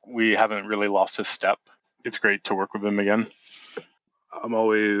like we haven't really lost a step. It's great to work with him again. I'm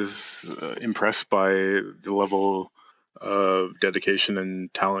always impressed by the level of dedication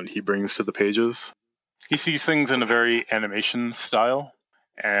and talent he brings to the pages. He sees things in a very animation style,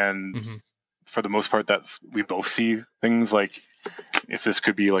 and for the most part, we both see things like if this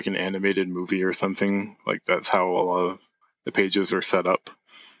could be like an animated movie or something. Like that's how a lot of the pages are set up.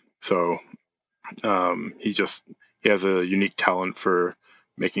 So he has a unique talent for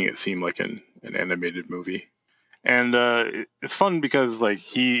making it seem like an animated movie. And it's fun because like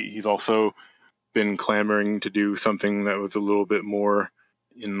he's also been clamoring to do something that was a little bit more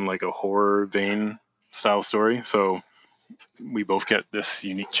in like a horror vein style story. So we both get this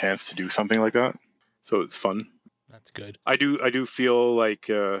unique chance to do something like that. So it's fun. That's good. I do feel like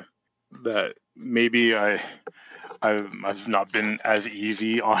that maybe I've not been as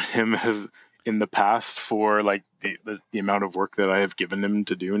easy on him as in the past for like the amount of work that I have given him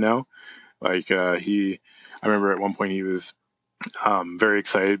to do now. Like I remember at one point he was very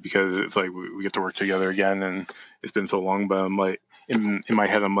excited because it's like we get to work together again, and it's been so long. But I'm like in my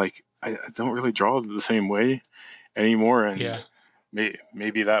head, I'm like I don't really draw the same way anymore, and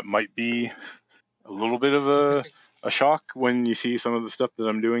maybe that might be a little bit of a shock when you see some of the stuff that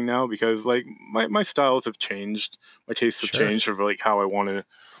I'm doing now, because like my styles have changed, my tastes have changed of like how I want to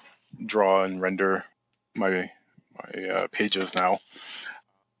draw and render my pages now.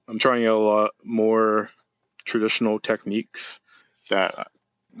 I'm trying a lot more traditional techniques that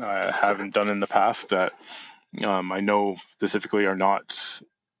I haven't done in the past that I know specifically are not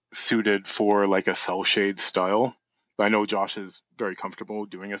suited for like a cell shade style. But I know Josh is very comfortable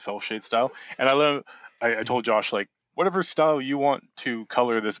doing a cell shade style, and I told Josh like whatever style you want to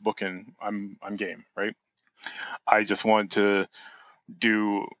color this book in, I'm game, right? I just want to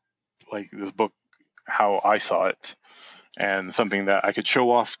do like this book how I saw it, and something that I could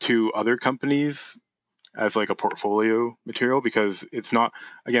show off to other companies as like a portfolio material, because it's not,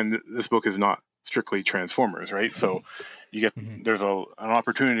 again, this book is not strictly Transformers, right? So you get there's an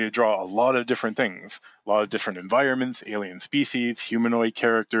opportunity to draw a lot of different things, a lot of different environments, alien species, humanoid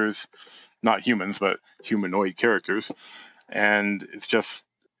characters, not humans but humanoid characters, and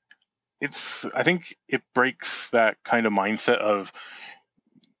I think it breaks that kind of mindset of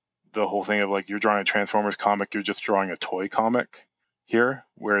the whole thing of like you're drawing a Transformers comic, you're just drawing a toy comic here,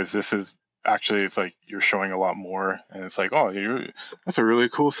 whereas this is actually, it's like you're showing a lot more, and it's like, oh, that's a really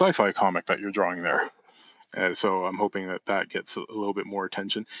cool sci-fi comic that you're drawing there. So I'm hoping that gets a little bit more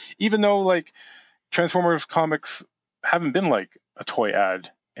attention, even though like Transformers comics haven't been like a toy ad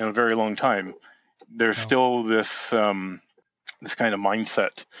in a very long time. There's still this this kind of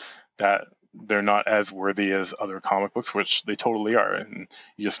mindset that they're not as worthy as other comic books, which they totally are, and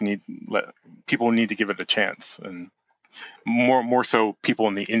you just people need to give it a chance, and more so people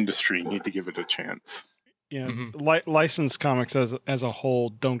in the industry need to give it a chance. Yeah, licensed comics as a whole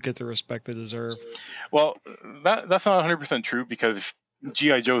don't get the respect they deserve. Well, that's not 100% true, because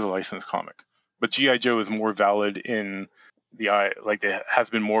G.I. Joe is a licensed comic, but G.I. Joe is more valid in the eye, like it has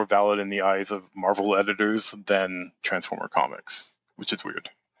been more valid in the eyes of Marvel editors than Transformer comics, which is weird,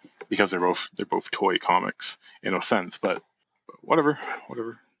 because they're both toy comics in a sense, but whatever.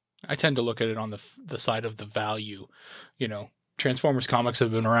 I tend to look at it on the side of the value. Transformers comics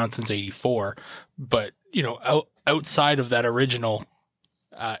have been around since '84, but outside of that original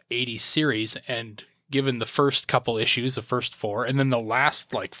 '80s series, and given the first couple issues, the first 4, and then the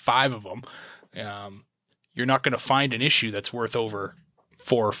last like 5 of them, you're not going to find an issue that's worth over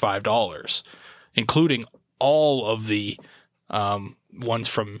 $4 or $5, including all of the ones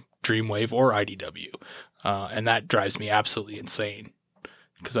from Dreamwave or IDW. And that drives me absolutely insane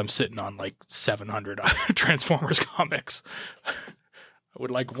because I'm sitting on like 700 Transformers comics. I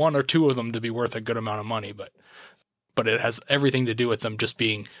would like one or two of them to be worth a good amount of money, but it has everything to do with them just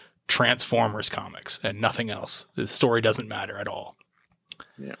being Transformers comics and nothing else. The story doesn't matter at all.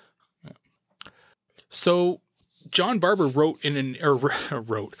 Yeah. So John Barber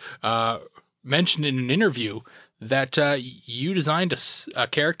mentioned in an interview that you designed a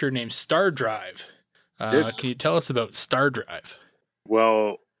character named Star Drive. Can you tell us about Star Drive?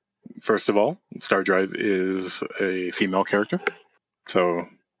 Well, first of all, Star Drive is a female character, so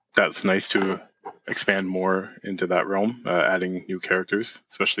that's nice to expand more into that realm. Adding new characters,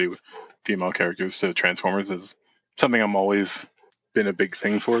 especially with female characters to Transformers, is something I'm always been a big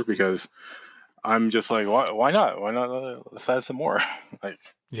thing for, because I'm just like, why not? Why not? Let's add some more. Like,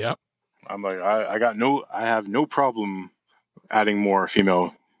 yeah, I'm like, I have no problem adding more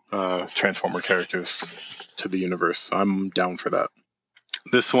female Transformer characters to the universe. I'm down for that.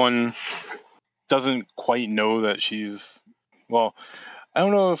 This one doesn't quite know that she's, well, I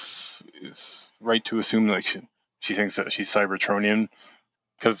don't know if it's right to assume like she thinks that she's Cybertronian,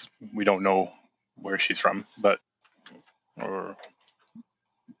 because we don't know where she's from, or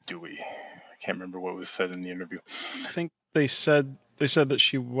do we? I can't remember what was said in the interview. I think they said that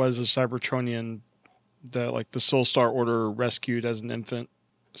she was a Cybertronian that like the Soul Star Order rescued as an infant,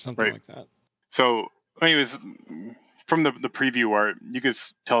 something Right. like that. So, anyways, from the preview art, you could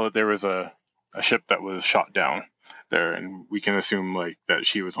tell that there was a ship that was shot down there, and we can assume like that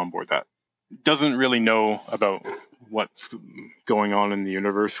she was on board that. Doesn't really know about what's going on in the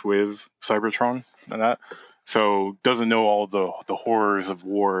universe with Cybertron and that, so doesn't know all the horrors of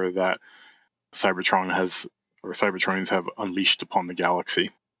war that Cybertronians have unleashed upon the galaxy,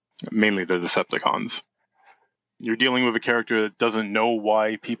 mainly the Decepticons. You're dealing with a character that doesn't know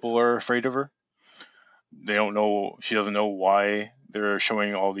why people are afraid of her. She doesn't know why they're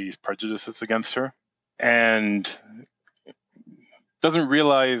showing all these prejudices against her, and doesn't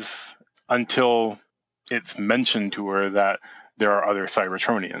realize until it's mentioned to her that there are other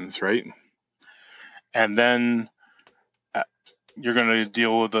Cybertronians, right? And then you're going to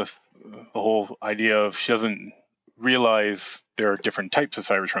deal with the whole idea of she doesn't realize there are different types of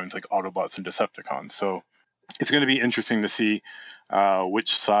Cybertronians, like Autobots and Decepticons. So it's going to be interesting to see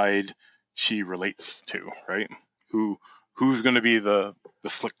which side she relates to, right? Who's going to be the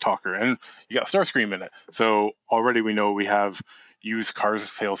slick talker? And you got Starscream in it, so already we know we have used car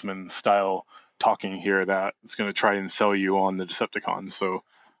salesman style talking here that is going to try and sell you on the Decepticons. So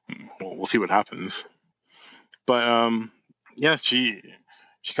we'll see what happens. But yeah, she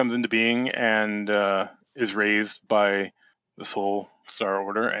comes into being and is raised by the Soul Star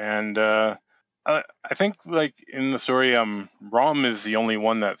Order, and I think like in the story, Rom is the only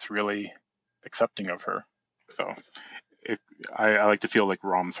one that's really accepting of her. So I like to feel like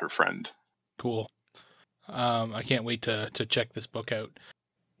Rom's her friend. Cool. I can't wait to check this book out.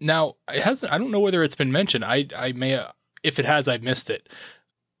 Now, it hasn't. I don't know whether it's been mentioned. I may, if it has, I've missed it.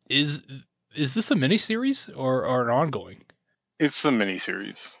 Is this a miniseries or an ongoing? It's a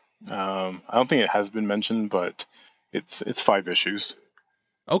miniseries. I don't think it has been mentioned, but it's 5 issues.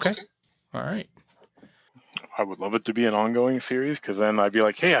 Okay. All right. I would love it to be an ongoing series, because then I'd be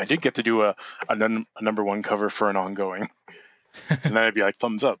like, hey, I did get to do a number one cover for an ongoing. And then I'd be like,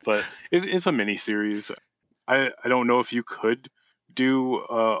 thumbs up. But it's a mini series. I don't know if you could do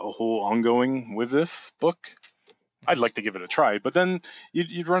a whole ongoing with this book. I'd like to give it a try, but then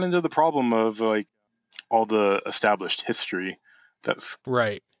you'd run into the problem of like all the established history that's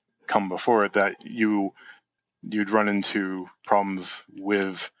right come before it, that you'd run into problems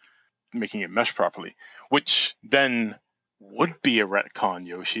with making it mesh properly, which then would be a retcon,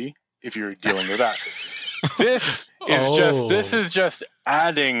 Yoshi, if you're dealing with that. This is just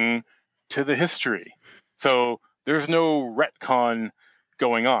adding to the history. So there's no retcon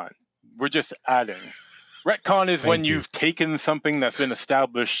going on. We're just adding. Retcon is when you've taken something that's been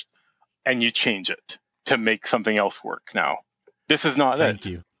established and you change it to make something else work. Now, this is not Thank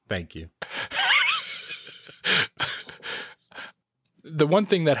you. The one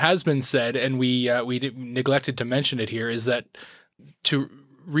thing that has been said, and we neglected to mention it here, is that to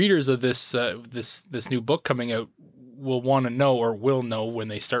readers of this new book coming out will want to know, or will know when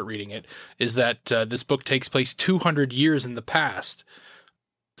they start reading it, is that this book takes place 200 years in the past.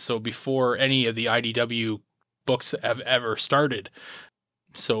 So before any of the IDW books have ever started.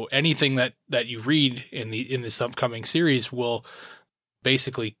 So anything that you read in this upcoming series will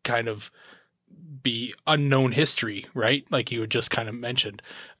basically kind of be unknown history, right? Like you had just kind of mentioned.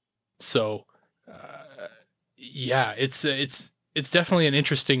 So Yeah, it's definitely an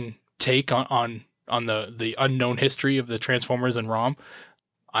interesting take on the unknown history of the Transformers and ROM.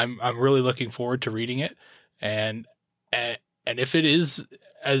 I'm really looking forward to reading it, and if it is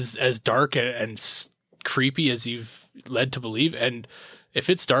as dark and creepy as you've led to believe, and if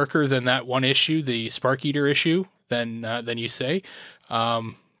it's darker than that one issue, the Spark Eater issue, then you say,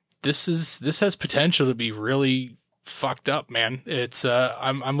 this has potential to be really fucked up, man. It's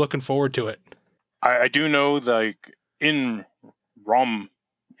I'm looking forward to it. I do know, like, in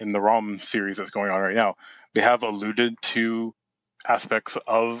the ROM series that's going on right now, they have alluded to aspects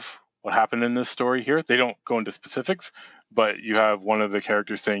of what happened in this story here. They don't go into specifics, but you have one of the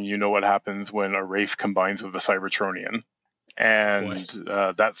characters saying, you know what happens when a Wraith combines with a Cybertronian. And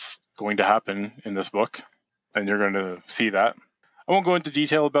that's going to happen in this book, and you're going to see that. I won't go into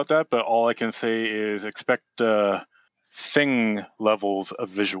detail about that, but all I can say is expect thing levels of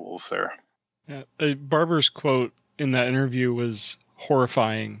visuals there. Yeah, Barber's quote in that interview was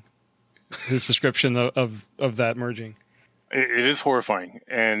horrifying. His description of that merging. It is horrifying,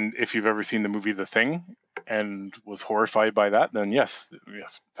 and if you've ever seen the movie The Thing and was horrified by that, then yes,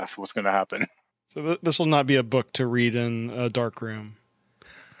 that's what's going to happen. So this will not be a book to read in a dark room.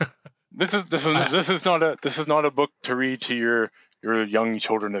 This is not a book to read to your young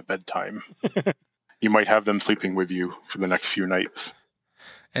children at bedtime. You might have them sleeping with you for the next few nights.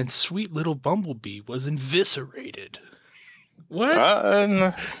 And sweet little Bumblebee was eviscerated.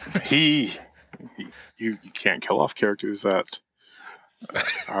 What? You can't kill off characters that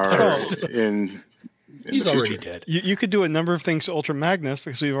are in He's already dead. You could do a number of things to Ultra Magnus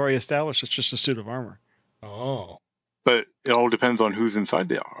because we've already established it's just a suit of armor. Oh. But it all depends on who's inside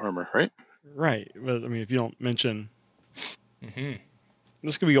the armor, right? Right. But I mean, if you don't mention... Mm-hmm.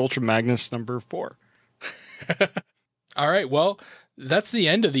 This could be Ultra Magnus number 4. All right. Well, that's the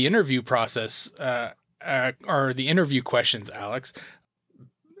end of the interview process, or the interview questions, Alex.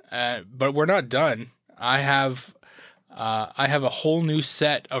 But we're not done. I have a whole new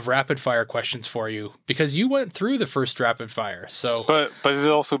set of rapid fire questions for you because you went through the first rapid fire. So, but is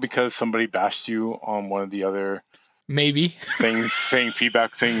it also because somebody bashed you on one of the other maybe things, saying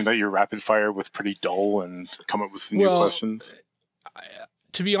that your rapid fire was pretty dull and come up with some new questions?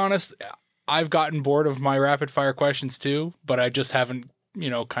 To be honest, I've gotten bored of my rapid fire questions too, but I just haven't,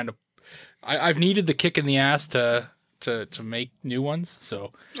 I've needed the kick in the ass to make new ones.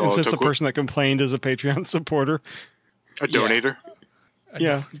 So since the person that complained is a Patreon supporter, a donator,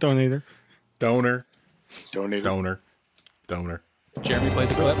 donator, donor. Jeremy played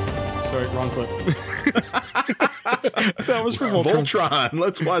the clip. Sorry, wrong clip. That was for Voltron.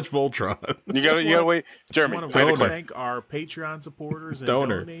 Let's watch Voltron. You gotta wait, Jeremy. I want to thank our Patreon supporters and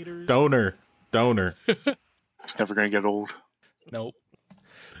donators. Donor. It's never gonna get old. Nope.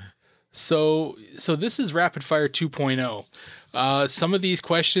 So this is Rapid Fire 2.0. Some of these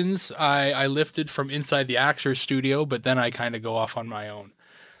questions I lifted from inside the Axer studio, but then I kind of go off on my own.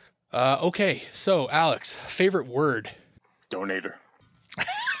 Okay, so Alex, favorite word? Donator.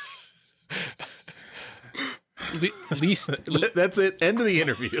 Least. That's it. End of the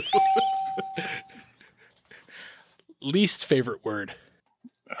interview. Least favorite word?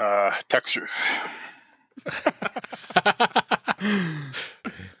 Textures.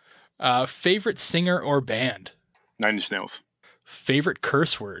 Favorite singer or band? Nine Inch Nails. Favorite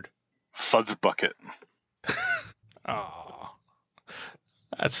curse word? Fudge bucket. Oh,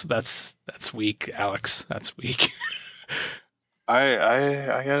 that's weak, Alex. That's weak.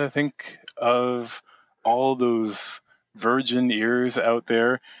 I gotta think of all those virgin ears out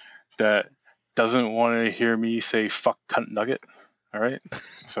there that doesn't want to hear me say fuck cunt nugget. All right.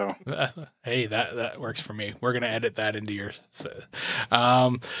 So hey, that works for me. We're gonna edit that into your.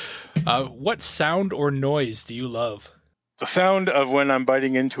 What sound or noise do you love? The sound of when I'm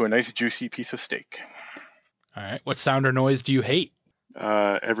biting into a nice juicy piece of steak. All right. What sound or noise do you hate?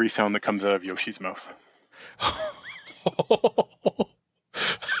 Every sound that comes out of Yoshi's mouth.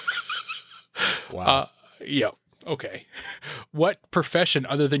 Wow. Yeah. Okay. What profession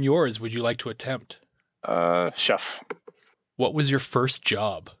other than yours would you like to attempt? Chef. What was your first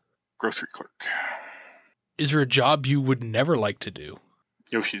job? Grocery clerk. Is there a job you would never like to do?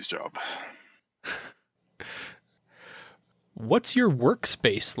 Yoshi's job. What's your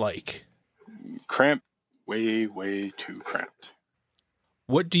workspace like? Cramped. Way, way too cramped.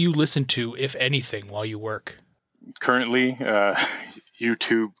 What do you listen to, if anything, while you work? Currently,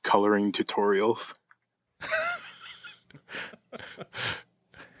 YouTube coloring tutorials.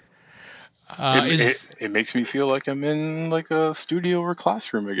 It makes me feel like I'm in like a studio or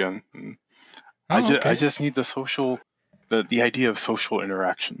classroom again. I just need the social, the idea of social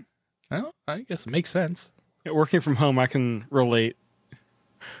interaction. Well, I guess it makes sense. Yeah, working from home, I can relate.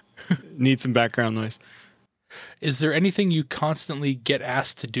 Need some background noise. Is there anything you constantly get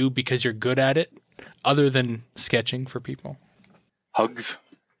asked to do because you're good at it, other than sketching for people? Hugs.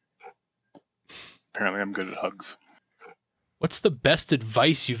 Apparently I'm good at hugs. What's the best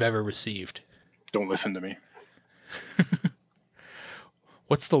advice you've ever received? Don't listen to me.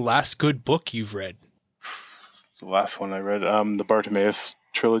 What's the last good book you've read? The last one I read, the Bartimaeus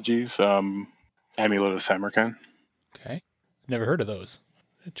trilogies, Amulet of Samarkand. Okay. Never heard of those.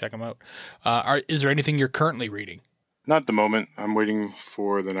 Check them out. Is there anything you're currently reading? Not at the moment. I'm waiting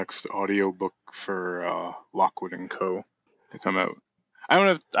for the next audiobook for Lockwood and Co. to come out. I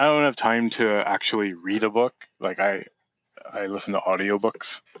don't have time to actually read a book. Like I listen to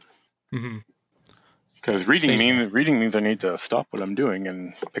audiobooks. Mm-hmm. Because reading means I need to stop what I'm doing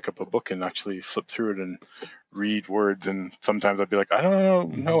and pick up a book and actually flip through it and read words. And sometimes I'd be like, I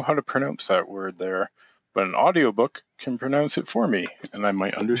don't know how to pronounce that word there. But an audiobook can pronounce it for me, and I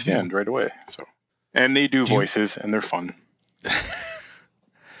might understand right away. So, and they do voices, and they're fun.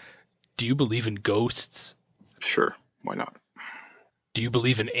 Do you believe in ghosts? Sure, why not? Do you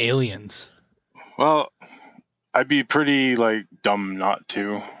believe in aliens? Well, I'd be pretty dumb not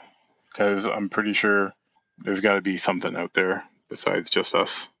to, because I'm pretty sure there's got to be something out there besides just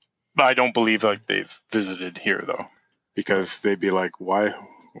us. But I don't believe they've visited here though, because they'd be like, why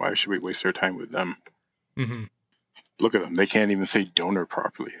should we waste our time with them? Mm-hmm. Look at them. They can't even say donor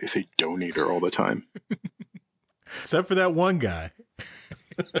properly. They say donator all the time. Except for that one guy.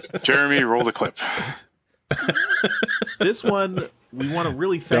 Jeremy, roll the clip. This one, we want to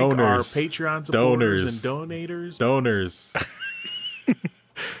really thank our Patreon supporters and donators. Donors.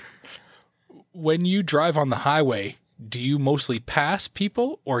 When you drive on the highway, do you mostly pass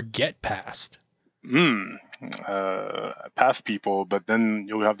people or get passed? Pass people, but then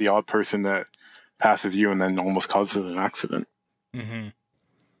you'll have the odd person that passes you and then almost causes an accident. Mm-hmm.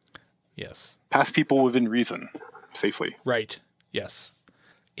 Yes. Pass people within reason, safely. Right. Yes.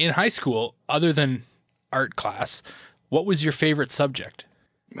 In high school, other than art class, what was your favorite subject?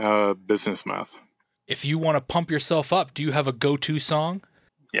 Business math. If you want to pump yourself up, do you have a go-to song?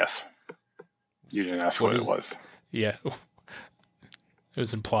 Yes. You didn't ask what it was. Yeah. It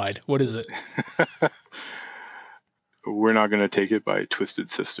was implied. What is it? We're Not Gonna Take It by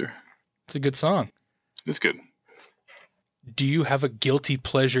Twisted Sister. It's a good song. It's good. Do you have a guilty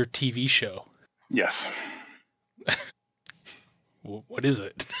pleasure TV show? Yes. What is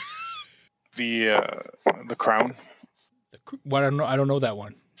it? The Crown. What? I don't know that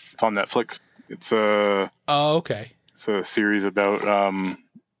one. It's on Netflix. It's Oh, okay. It's a series about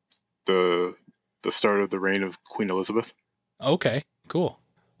the start of the reign of Queen Elizabeth. Okay, cool.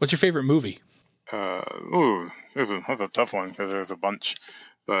 What's your favorite movie? That's a tough one because there's a bunch,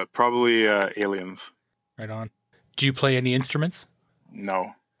 but probably Aliens. Right on. Do you play any instruments?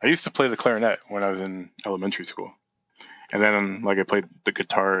 No, I used to play the clarinet when I was in elementary school, and then I played the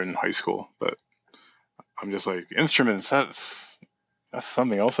guitar in high school. But I'm just instruments. That's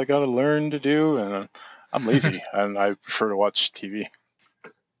something else I got to learn to do, and I'm lazy and I prefer to watch TV.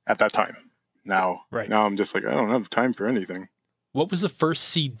 At that time, now I'm just I don't have time for anything. What was the first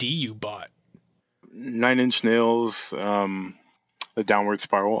CD you bought? 9 Inch Nails, The Downward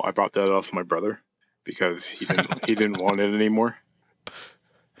Spiral. I bought that off my brother because he didn't want it anymore.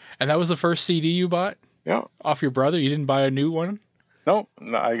 And that was the first CD you bought? Yeah. Off your brother? You didn't buy a new one? No,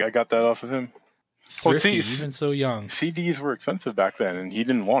 I got that off of him. Thrifty, even so young. CDs were expensive back then, and he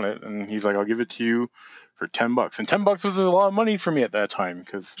didn't want it. And he's like, I'll give it to you for $10. And $10 was a lot of money for me at that time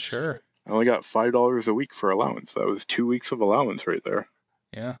because sure, I only got $5 a week for allowance. That was 2 weeks of allowance right there.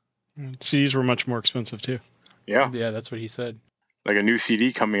 Yeah. CDs were much more expensive too. Yeah. Yeah, that's what he said. A new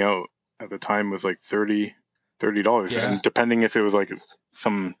CD coming out at the time was $30. Yeah. And depending if it was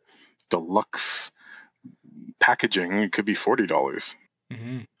some deluxe packaging, it could be $40.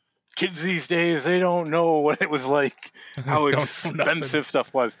 Mm-hmm. Kids these days, they don't know what it was like, how expensive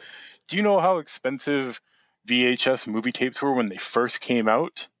stuff was. Do you know how expensive VHS movie tapes were when they first came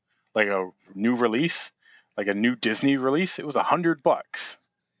out? A new release, a new Disney release, it was $100.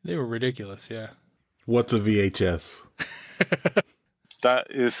 They were ridiculous, yeah. What's a VHS? That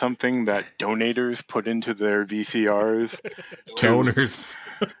is something that donators put into their VCRs. Donors.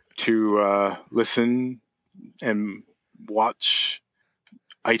 To listen and watch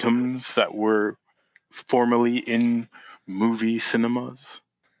items that were formerly in movie cinemas.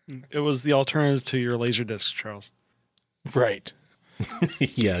 It was the alternative to your Laserdisc, Charles. Right.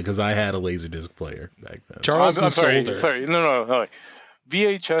 Yeah, because I had a Laserdisc player back then. Charles I'm is older. sorry. No.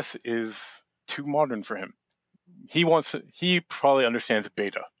 VHS is too modern for him. He probably understands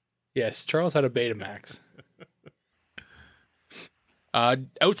Beta. Yes, Charles had a Betamax.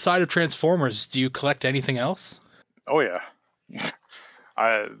 Outside of Transformers, do you collect anything else? Oh yeah.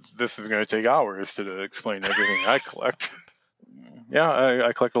 This is going to take hours to explain everything I collect. Yeah,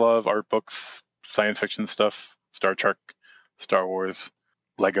 I collect a lot of art books, science fiction stuff, Star Trek, Star Wars,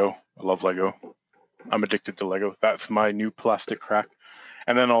 Lego. I love Lego. I'm addicted to Lego. That's my new plastic crack.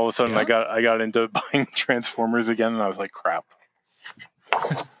 And then all of a sudden, I got into buying Transformers again, and I was like, crap.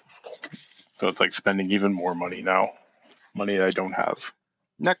 So it's like spending even more money now, money I don't have.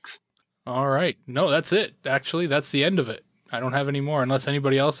 Next. All right. No, that's it. Actually, that's the end of it. I don't have any more unless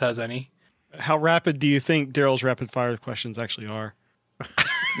anybody else has any. How rapid do you think Daryl's rapid fire questions actually are?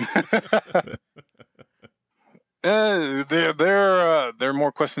 They're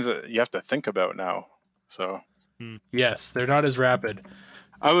more questions that you have to think about now. So yes, they're not as rapid.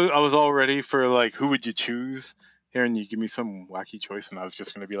 I was all ready for like, who would you choose here, and you give me some wacky choice, and I was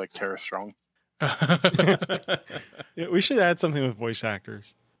just going to be like Tara Strong. Yeah, we should add something with voice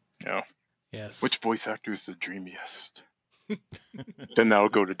actors. Yeah. Yes. Which voice actor is the dreamiest? Then that'll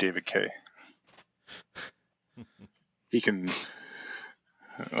go to David Kaye. He can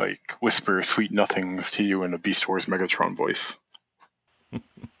like whisper sweet nothings to you in a Beast Wars Megatron voice.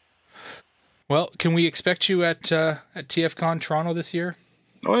 Well, can we expect you at TFCon Toronto this year?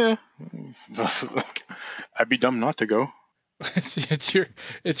 Oh yeah, I'd be dumb not to go. it's your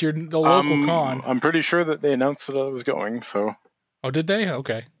the local con. I'm pretty sure that they announced that I was going. So. Oh, did they?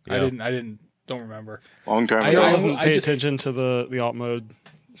 Okay, Yeah. I don't remember. Long time I ago. doesn't pay attention to the alt mode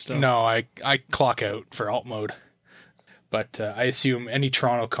stuff. No, I clock out for alt mode, but I assume any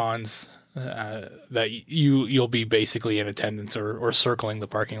Toronto cons that you'll be basically in attendance or circling the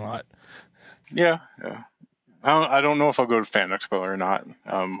parking lot. Yeah. I don't know if I'll go to Fan Expo or not.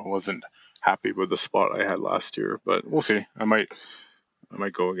 I wasn't happy with the spot I had last year, but we'll see. I might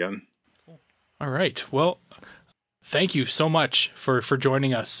go again. All right. Well, thank you so much for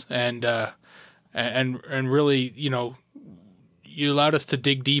joining us and really, you allowed us to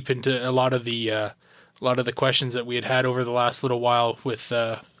dig deep into a lot of the questions that we had over the last little while with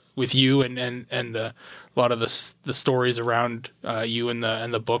you and a lot of the stories around you and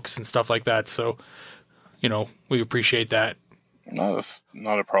the books and stuff like that. So, we appreciate that. No, that's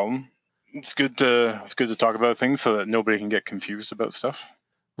not a problem. It's good to talk about things so that nobody can get confused about stuff.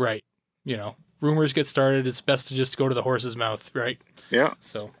 Right. Rumors get started. It's best to just go to the horse's mouth, right? Yeah.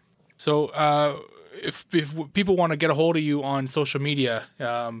 So if people want to get a hold of you on social media,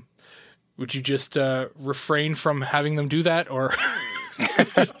 would you just refrain from having them do that, or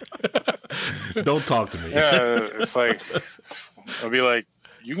Don't talk to me. Yeah, it's like I'll be like,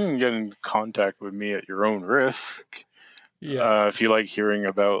 you can get in contact with me at your own risk. yeah, If you like hearing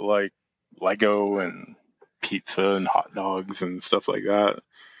about like Lego and pizza and hot dogs and stuff like that.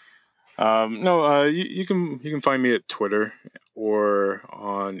 You can find me at Twitter or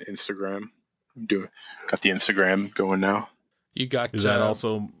on Instagram. Got the Instagram going now. you got? Is that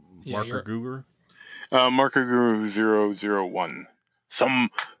also yeah, Marker Googer? Marker Guru 001. Some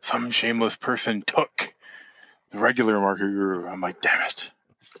shameless person took the regular Marker Guru. I'm like, damn it.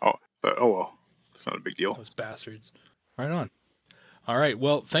 Oh well, it's not a big deal. those bastards? Right on. All right.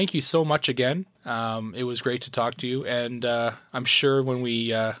 Well, thank you so much again. It was great to talk to you, and I'm sure when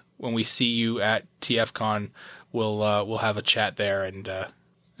we see you at TFCon, we'll have a chat there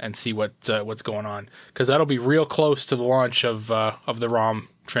and see what's going on, because that'll be real close to the launch of the ROM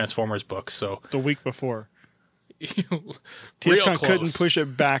Transformers book. So The week before. real TFCon close. couldn't push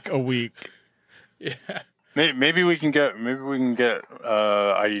it back a week. Yeah. Maybe we can get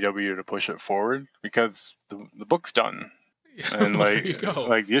IDW to push it forward, because the book's done and There you go.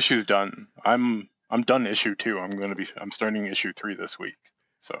 like the issue's done. I'm done issue 2. I'm starting issue 3 this week.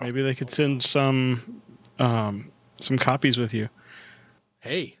 So Maybe they could send some copies with you.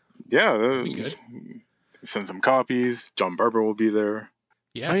 Hey. yeah, That'd be good. Send some copies. John Barber will be there.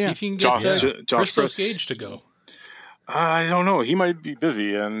 Yeah. Oh, See yeah. if you can get Josh Christos Press. Gage to go. I don't know. He might be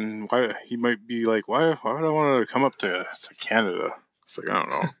busy, and he might be like, why would I want to come up to Canada? It's like, I don't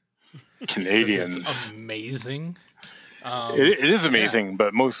know. It's Canadians. amazing. It is amazing,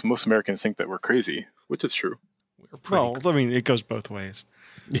 but most Americans think that we're crazy, which is true. We're pretty Well, I mean, it goes both ways.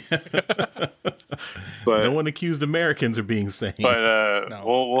 But No one accused Americans of being sane. but No.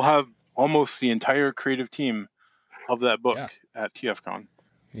 we'll have almost the entire creative team of that book Yeah. at TFCon.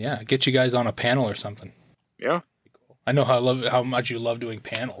 Yeah, get you guys on a panel or something. Yeah. I know how much you love doing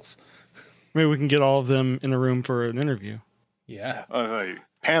panels. Maybe we can get all of them in a room for an interview. Yeah. I was like,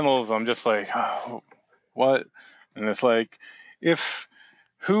 panels, I'm just like, oh, what? And it's like,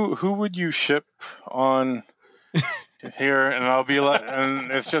 who would you ship on here? And I'll be like,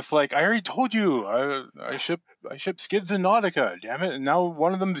 and it's just like, I already told you, I ship shipped Skids and Nautica. Damn it! And now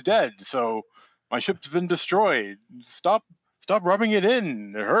one of them's dead. So my ship's been destroyed. Stop rubbing it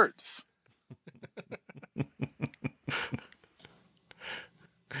in. It hurts.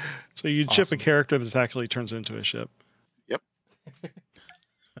 So you'd Awesome. ship a character that actually turns into a ship. Yep.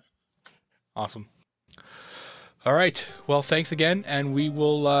 Awesome. All right. Well, thanks again, and we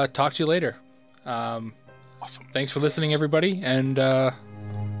will talk to you later. Awesome. Thanks for listening, everybody, and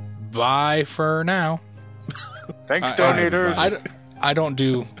bye for now. Thanks, donators. I don't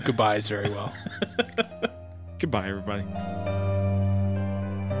do goodbyes very well. Goodbye, everybody.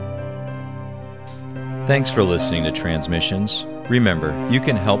 Thanks for listening to Transmissions. Remember, you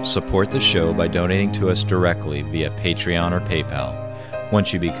can help support the show by donating to us directly via Patreon or PayPal.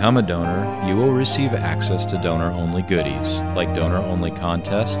 Once you become a donor, you will receive access to donor-only goodies, like donor-only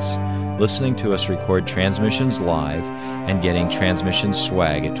contests, listening to us record transmissions live, and getting transmissions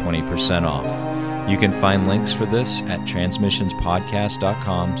swag at 20% off. You can find links for this at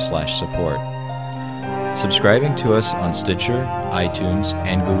transmissionspodcast.com/support. Subscribing to us on Stitcher, iTunes,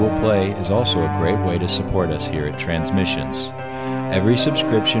 and Google Play is also a great way to support us here at Transmissions. Every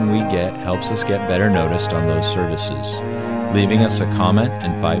subscription we get helps us get better noticed on those services. Leaving us a comment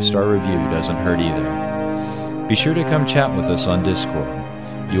and 5-star review doesn't hurt either. Be sure to come chat with us on Discord.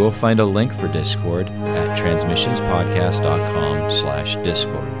 You will find a link for Discord at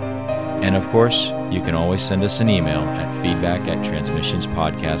transmissionspodcast.com/discord. And of course, you can always send us an email at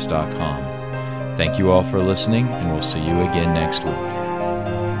feedback@transmissionspodcast.com. Thank you all for listening, and we'll see you again next week.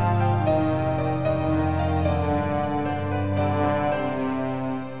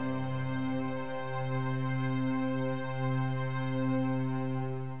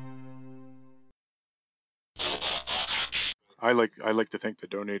 I like to thank the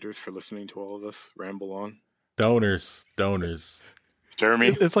donators for listening to all of us ramble on. Donors. Jeremy?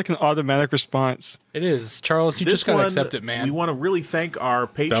 It's like an automatic response. It is. Charles, you This just got to one, accept it, man. We want to really thank our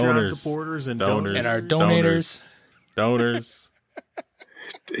Patreon Donors. supporters and Donors. donors. And our donators. Donors.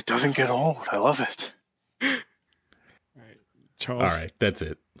 It doesn't get old. I love it. Charles. All right, that's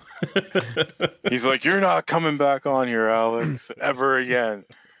it. He's like, you're not coming back on here, Alex, ever again.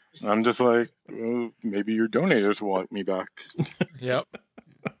 I'm just like, well, maybe your donators want me back. Yep.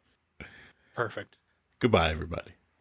 Perfect. Goodbye, everybody.